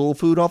taking a little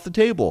food off the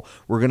table.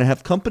 We're going to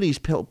have companies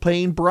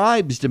paying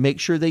bribes to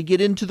make sure they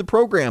get into the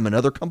program and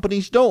other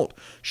companies don't,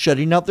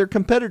 shutting out their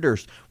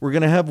competitors. We're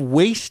going to have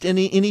waste and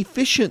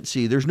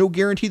inefficiency. There's no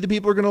guarantee that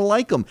people are going to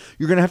like them.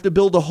 You're going to have to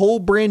build a whole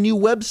brand new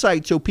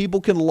website so people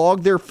can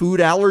log their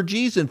food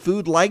allergies and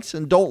food likes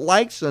and don't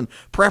likes and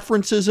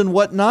preferences and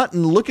whatnot.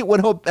 And look at what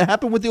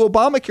happened with the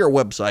Obamacare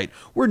website.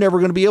 We're never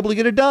going to be able to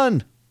get it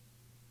done.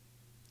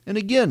 And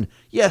again,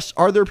 yes,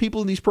 are there people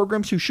in these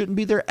programs who shouldn't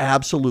be there?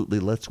 Absolutely.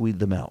 Let's weed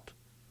them out.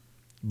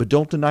 But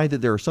don't deny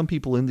that there are some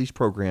people in these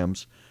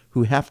programs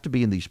who have to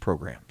be in these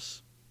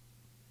programs.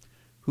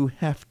 Who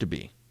have to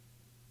be.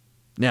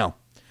 Now,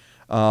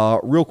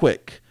 real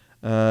quick,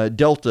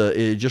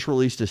 Delta just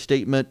released a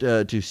statement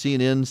to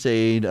CNN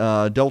saying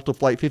Delta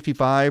Flight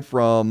 55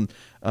 from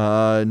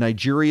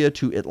Nigeria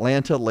to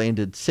Atlanta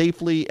landed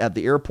safely at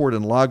the airport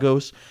in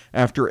Lagos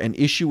after an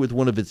issue with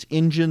one of its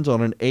engines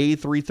on an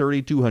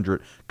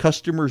A330-200.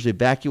 Customers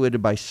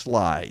evacuated by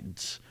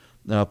slides.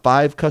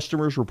 5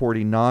 customers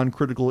reporting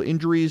non-critical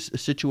injuries.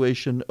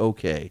 Situation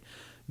okay.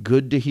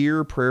 Good to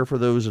hear. Prayer for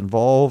those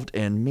involved.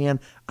 And man,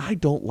 I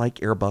don't like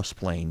Airbus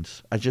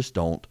planes. I just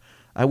don't.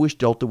 I wish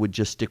Delta would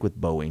just stick with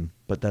Boeing,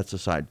 but that's a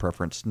side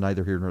preference,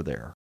 neither here nor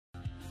there.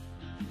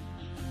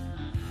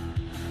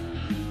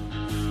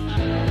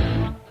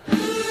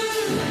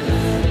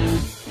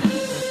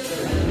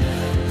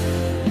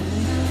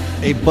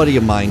 A buddy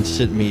of mine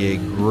sent me a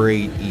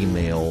great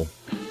email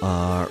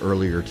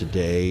earlier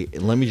today.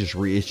 And let me just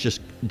read. It's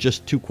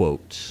just 2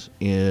 quotes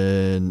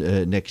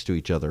in next to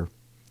each other.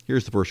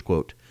 Here's the first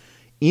quote.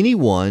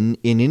 Anyone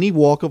in any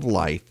walk of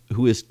life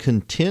who is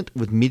content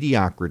with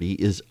mediocrity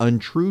is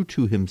untrue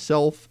to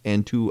himself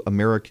and to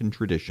American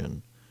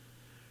tradition.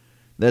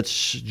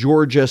 That's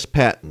George S.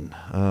 Patton,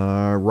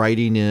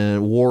 writing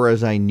in War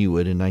as I Knew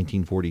It in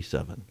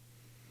 1947.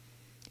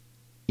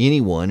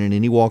 Anyone in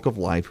any walk of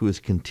life who is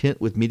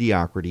content with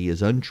mediocrity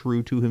is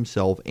untrue to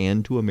himself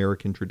and to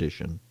American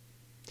tradition.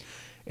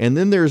 And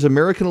then there's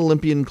American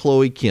Olympian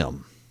Chloe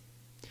Kim.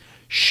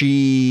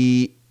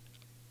 She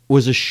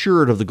was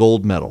assured of the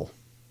gold medal.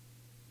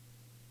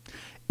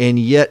 And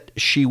yet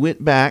she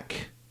went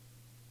back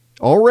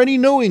already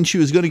knowing she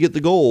was going to get the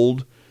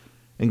gold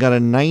and got a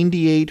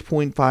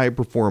 98.5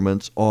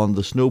 performance on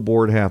the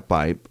snowboard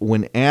halfpipe.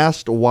 When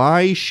asked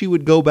why she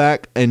would go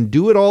back and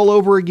do it all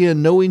over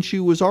again, knowing she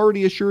was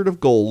already assured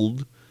of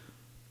gold,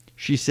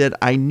 she said,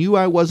 I knew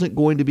I wasn't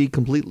going to be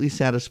completely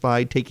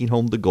satisfied taking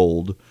home the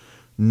gold,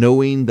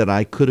 knowing that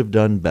I could have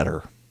done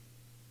better.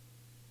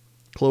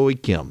 Chloe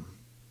Kim.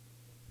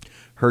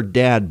 Her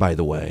dad, by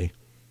the way,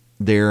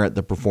 there at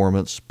the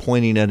performance,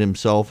 pointing at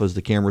himself as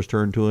the cameras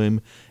turned to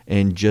him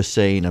and just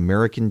saying,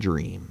 American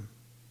dream,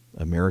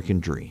 American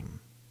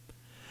dream.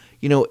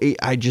 You know,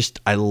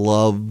 I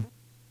love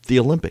the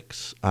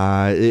Olympics.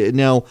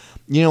 Now,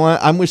 you know,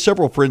 I'm with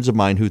several friends of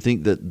mine who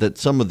think that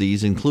some of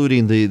these,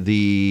 including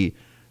the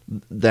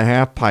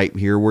half pipe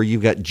here, where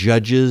you've got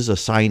judges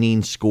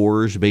assigning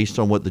scores based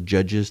on what the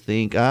judges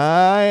think,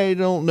 I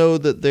don't know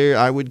that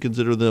I would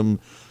consider them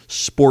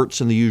sports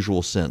in the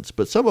usual sense.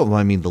 But some of them,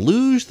 I mean, the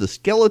luge, the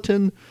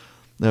skeleton,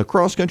 the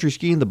cross-country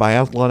skiing, the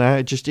biathlon,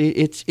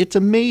 it's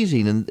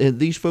amazing. And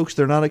these folks,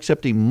 they're not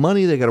accepting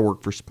money. They got to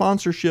work for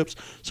sponsorships.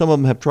 Some of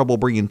them have trouble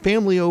bringing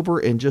family over,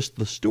 and just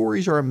the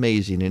stories are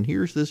amazing. And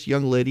here's this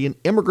young lady, an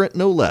immigrant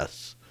no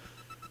less,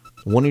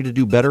 wanting to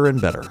do better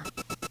and better.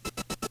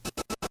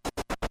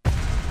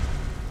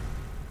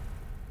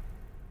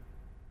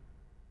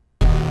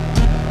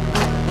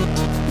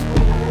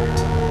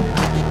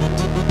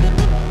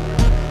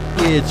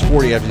 It's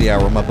 40 after the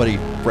hour. My buddy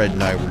Fred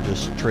and I were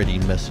just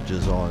trading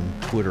messages on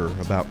Twitter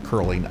about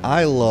curling.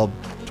 I love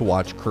to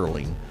watch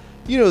curling.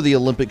 You know, the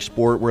Olympic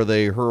sport where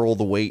they hurl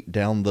the weight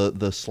down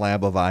the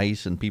slab of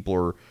ice and people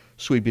are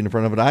sweeping in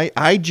front of it.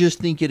 I just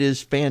think it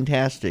is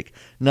fantastic.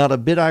 Not a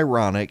bit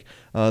ironic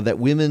that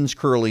women's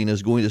curling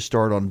is going to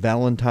start on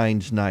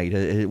Valentine's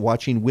night.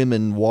 Watching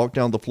women walk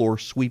down the floor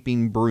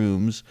sweeping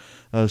brooms,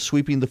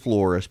 sweeping the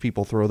floor as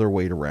people throw their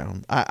weight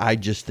around. I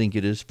just think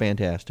it is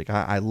fantastic.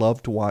 I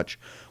love to watch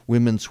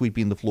women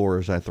sweeping the floor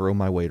as I throw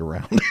my weight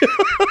around.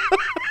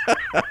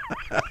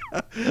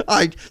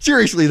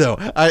 Seriously though,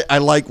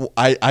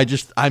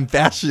 I'm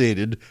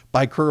fascinated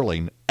by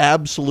curling.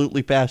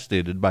 Absolutely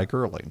fascinated by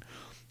curling.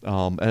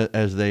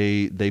 As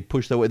they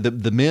push that way.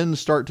 The men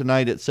start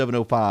tonight at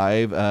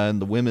 7:05,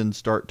 and the women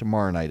start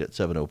tomorrow night at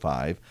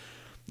 7:05.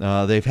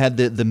 They've had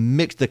the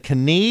mix. The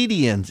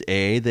Canadians,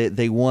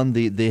 they won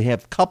they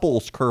have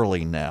couples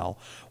curling now,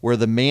 where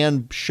the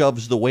man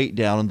shoves the weight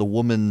down and the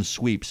woman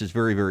sweeps. It's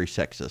very, very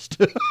sexist.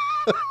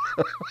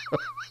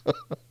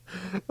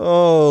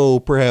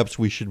 Oh, perhaps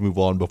we should move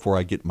on before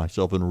I get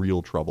myself in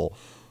real trouble.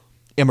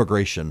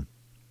 Immigration.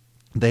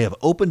 They have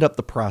opened up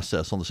the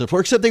process on the Senate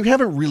floor, except they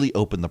haven't really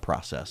opened the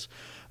process.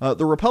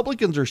 The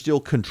Republicans are still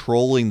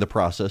controlling the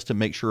process to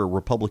make sure a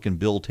Republican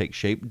bill takes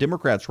shape.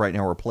 Democrats right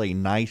now are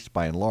playing nice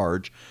by and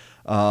large.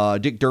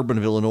 Dick Durbin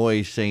of Illinois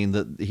is saying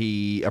that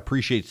he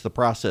appreciates the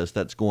process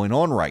that's going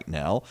on right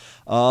now.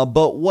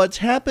 But what's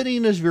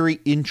happening is very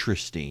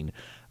interesting.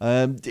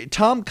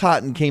 Tom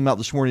Cotton came out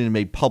this morning and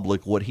made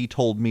public what he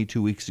told me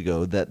 2 weeks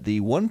ago, that the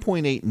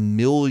 1.8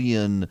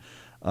 million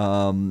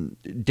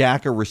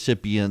DACA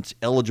recipients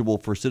eligible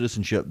for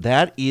citizenship,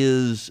 that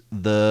is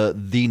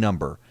the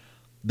number.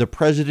 The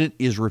president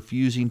is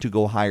refusing to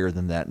go higher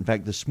than that. In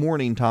fact, this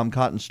morning, Tom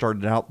Cotton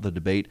started out the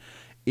debate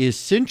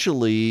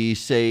essentially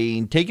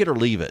saying, take it or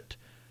leave it.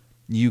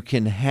 You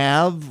can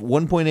have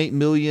 1.8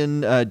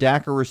 million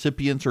DACA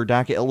recipients or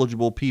DACA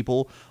eligible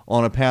people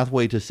on a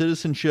pathway to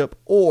citizenship,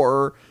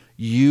 or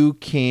you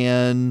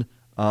can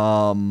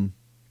have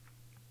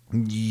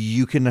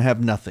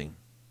nothing.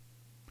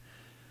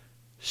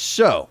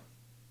 So,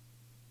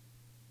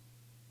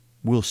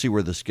 we'll see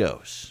where this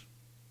goes.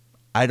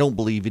 I don't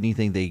believe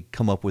anything they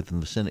come up with in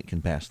the Senate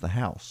can pass the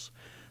House.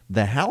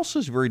 The House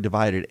is very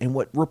divided, and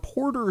what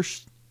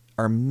reporters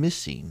are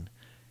missing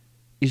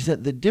is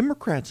that the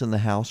Democrats in the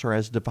House are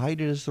as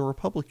divided as the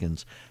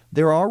Republicans.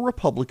 There are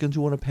Republicans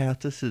who want a path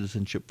to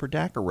citizenship for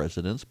DACA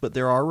residents, but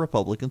there are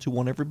Republicans who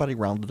want everybody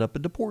rounded up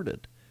and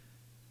deported.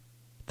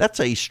 That's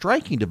a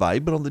striking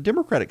divide, but on the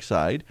Democratic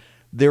side,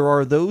 there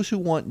are those who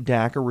want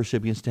DACA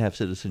recipients to have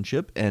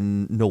citizenship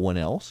and no one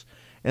else.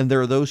 And there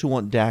are those who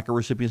want DACA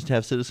recipients to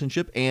have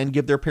citizenship and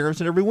give their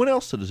parents and everyone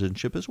else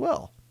citizenship as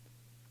well.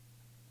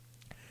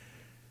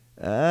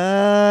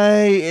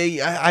 The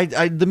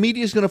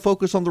media is going to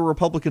focus on the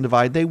Republican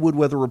divide. They would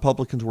whether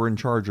Republicans were in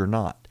charge or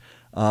not.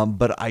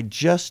 But I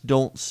just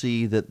don't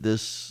see that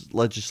this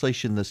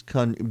legislation that's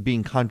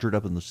being conjured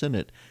up in the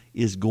Senate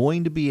is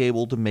going to be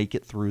able to make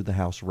it through the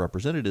House of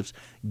Representatives,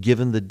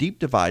 given the deep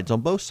divides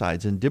on both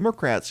sides. And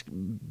Democrats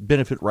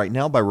benefit right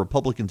now by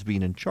Republicans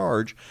being in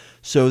charge,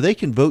 so they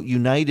can vote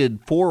united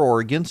for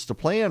or against the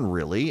plan,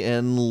 really,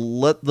 and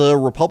let the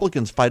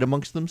Republicans fight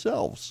amongst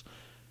themselves.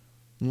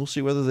 We'll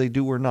see whether they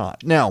do or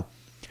not. Now,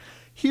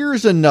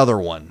 here's another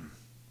one.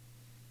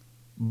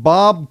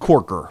 Bob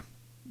Corker,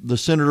 the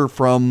senator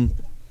from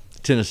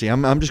Tennessee.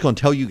 I'm just going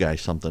to tell you guys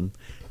something.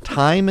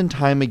 Time and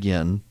time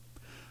again,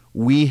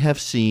 we have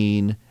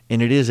seen,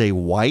 and it is a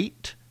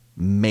white,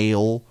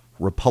 male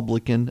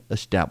Republican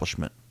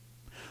establishment,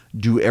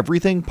 do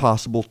everything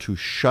possible to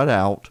shut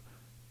out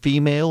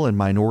female and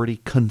minority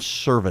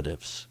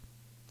conservatives.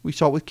 We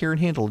saw it with Karen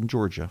Handel in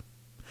Georgia.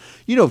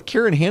 You know, if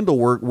Karen Handel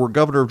were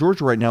governor of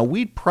Georgia right now,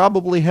 we'd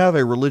probably have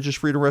a Religious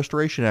Freedom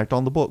Restoration Act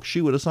on the books. She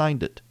would have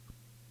signed it.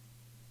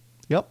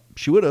 Yep,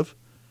 she would have.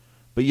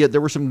 But yet there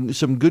were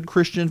some good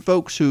Christian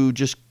folks who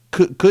just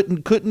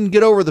couldn't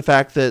get over the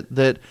fact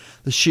that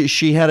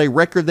she had a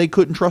record they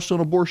couldn't trust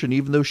on abortion,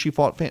 even though she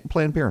fought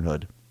Planned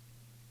Parenthood.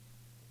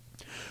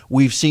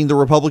 We've seen the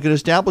Republican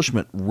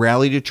establishment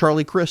rally to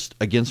Charlie Crist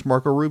against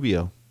Marco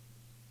Rubio.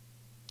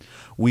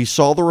 We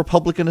saw the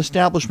Republican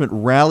establishment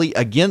rally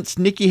against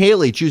Nikki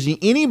Haley, choosing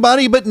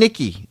anybody but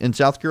Nikki in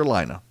South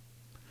Carolina.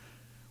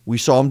 We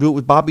saw them do it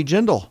with Bobby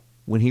Jindal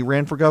when he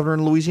ran for governor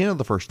in Louisiana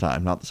the first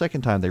time. Not the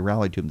second time. They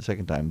rallied to him the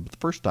second time. But the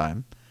first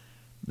time,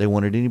 they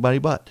wanted anybody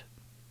but.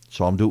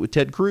 Saw him do it with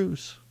Ted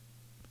Cruz.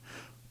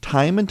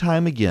 Time and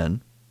time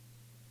again,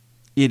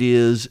 it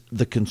is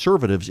the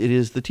conservatives, it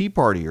is the Tea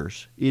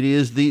Partiers, it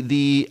is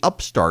the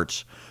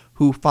upstarts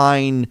who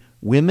find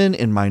women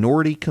and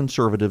minority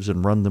conservatives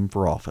and run them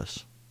for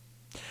office.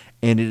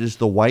 And it is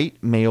the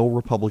white male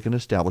Republican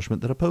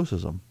establishment that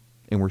opposes them.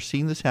 And we're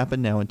seeing this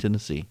happen now in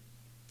Tennessee.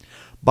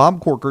 Bob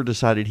Corker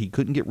decided he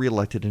couldn't get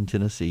reelected in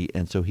Tennessee,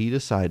 and so he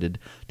decided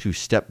to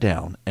step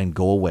down and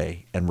go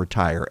away and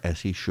retire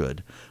as he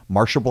should.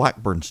 Marsha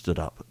Blackburn stood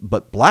up.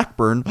 But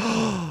Blackburn,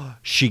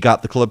 she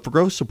got the Club for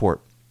Growth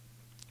support.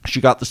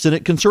 She got the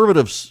Senate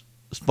conservatives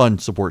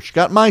fund support. She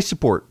got my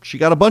support. She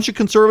got a bunch of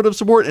conservative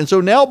support. And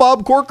so now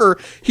Bob Corker,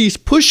 he's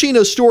pushing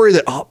a story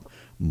that,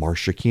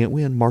 Marsha can't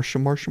win.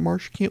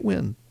 Marsha can't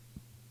win.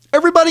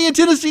 Everybody in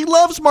Tennessee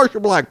loves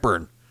Marsha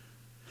Blackburn.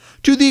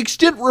 To the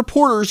extent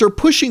reporters are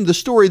pushing the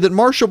story that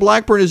Marsha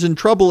Blackburn is in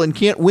trouble and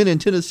can't win in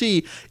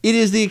Tennessee, it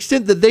is the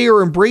extent that they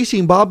are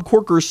embracing Bob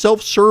Corker's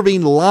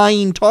self-serving,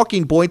 lying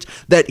talking points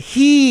that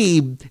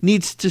he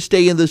needs to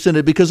stay in the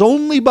Senate because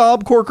only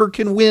Bob Corker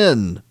can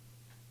win.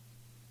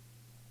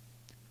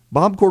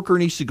 Bob Corker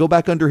needs to go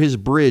back under his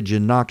bridge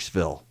in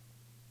Knoxville.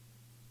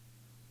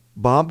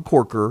 Bob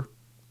Corker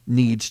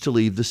needs to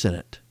leave the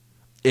Senate.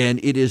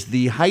 And it is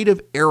the height of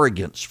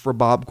arrogance for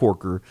Bob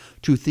Corker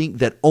to think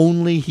that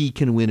only he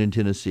can win in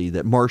Tennessee,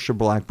 that Marsha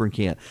Blackburn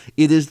can't.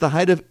 It is the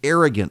height of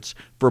arrogance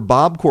for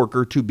Bob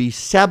Corker to be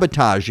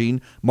sabotaging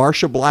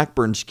Marsha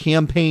Blackburn's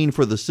campaign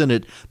for the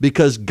Senate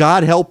because,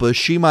 God help us,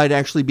 she might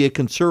actually be a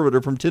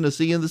conservative from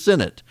Tennessee in the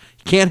Senate.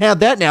 Can't have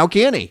that now,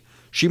 can he?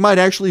 She might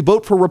actually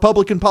vote for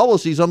Republican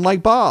policies,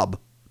 unlike Bob.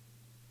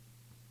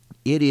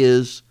 It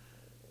is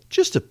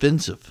just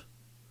offensive,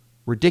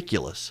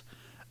 ridiculous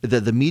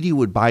that the media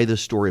would buy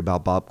this story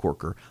about Bob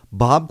Corker.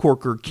 Bob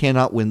Corker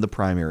cannot win the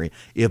primary.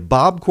 If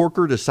Bob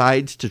Corker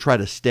decides to try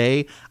to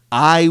stay,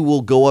 I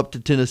will go up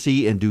to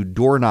Tennessee and do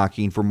door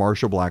knocking for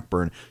Marsha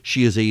Blackburn.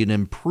 She is an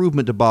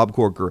improvement to Bob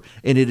Corker,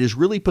 and it is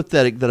really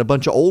pathetic that a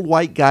bunch of old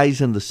white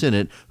guys in the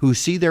Senate who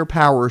see their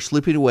power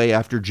slipping away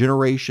after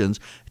generations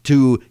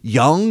to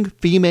young,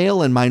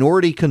 female, and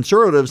minority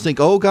conservatives think,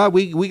 oh, God,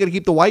 we got to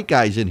keep the white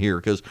guys in here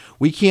because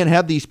we can't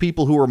have these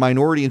people who are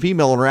minority and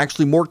female and are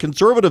actually more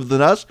conservative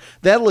than us.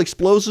 That'll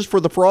expose us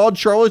for the frauds,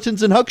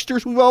 charlatans, and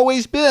hucksters we've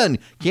always been.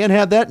 Can't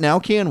have that now,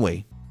 can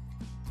we?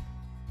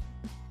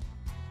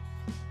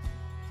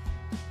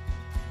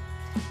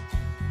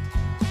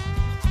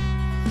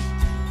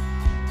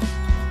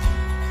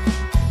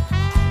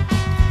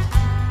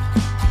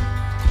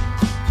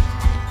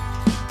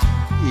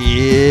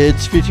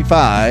 It's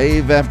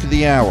 55 after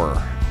the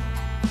hour.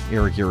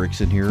 Eric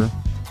Erickson here.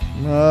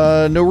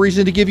 No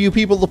reason to give you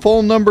people the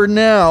phone number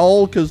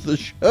now because the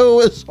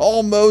show is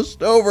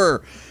almost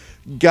over.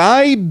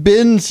 Guy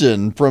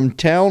Benson from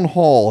Town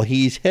Hall.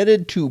 He's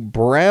headed to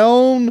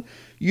Brown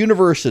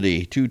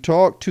University to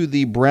talk to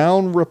the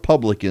Brown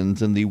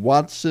Republicans and the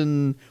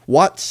Watson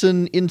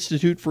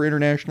Institute for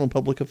International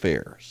Public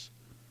Affairs.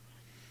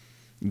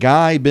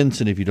 Guy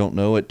Benson, if you don't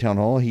know, at Town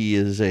Hall, he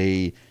is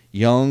a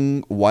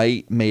young,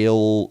 white,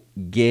 male,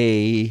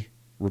 gay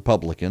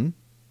Republican.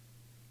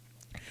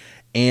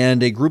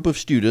 And a group of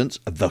students,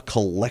 the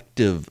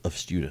collective of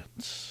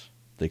students,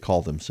 they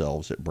call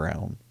themselves at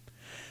Brown,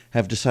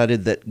 have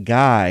decided that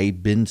Guy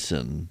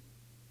Benson,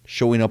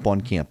 showing up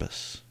on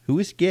campus, who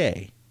is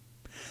gay,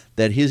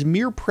 that his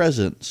mere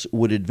presence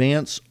would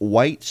advance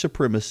white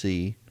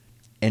supremacy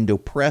and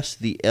oppress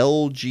the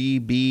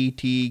LGBTQI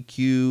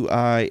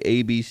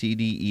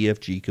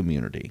ABCDEFG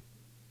community.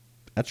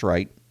 That's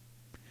right.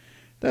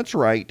 That's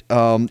right.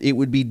 It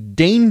would be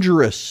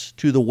dangerous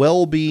to the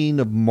well-being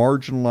of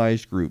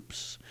marginalized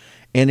groups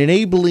and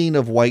enabling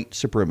of white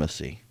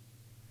supremacy.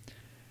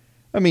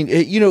 I mean,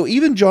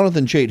 even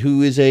Jonathan Chait,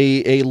 who is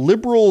a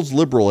liberal's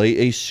liberal,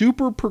 a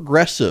super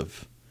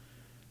progressive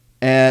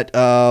at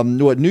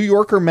New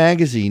Yorker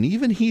magazine,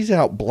 even he's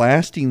out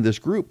blasting this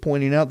group,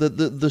 pointing out that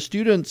the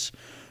students,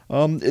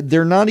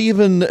 they're not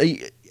even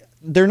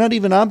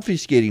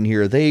obfuscating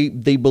here. They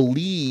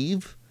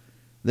believe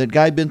that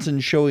Guy Benson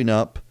showing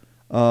up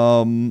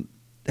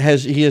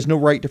has no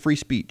right to free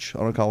speech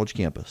on a college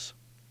campus.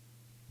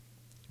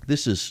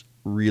 This is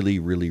really,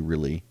 really,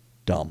 really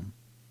dumb.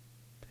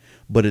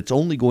 But it's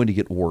only going to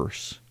get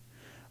worse.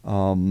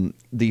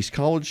 These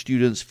college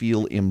students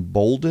feel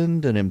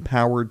emboldened and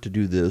empowered to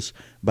do this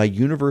by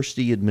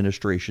university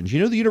administrations. The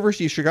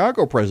University of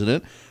Chicago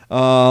president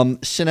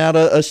sent out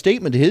a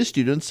statement to his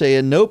students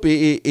saying, nope,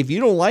 if you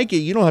don't like it,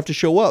 you don't have to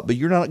show up, but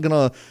you're not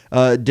going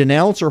to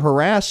denounce or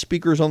harass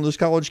speakers on this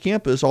college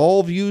campus.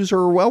 All views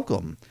are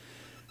welcome.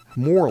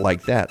 More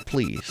like that,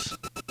 please.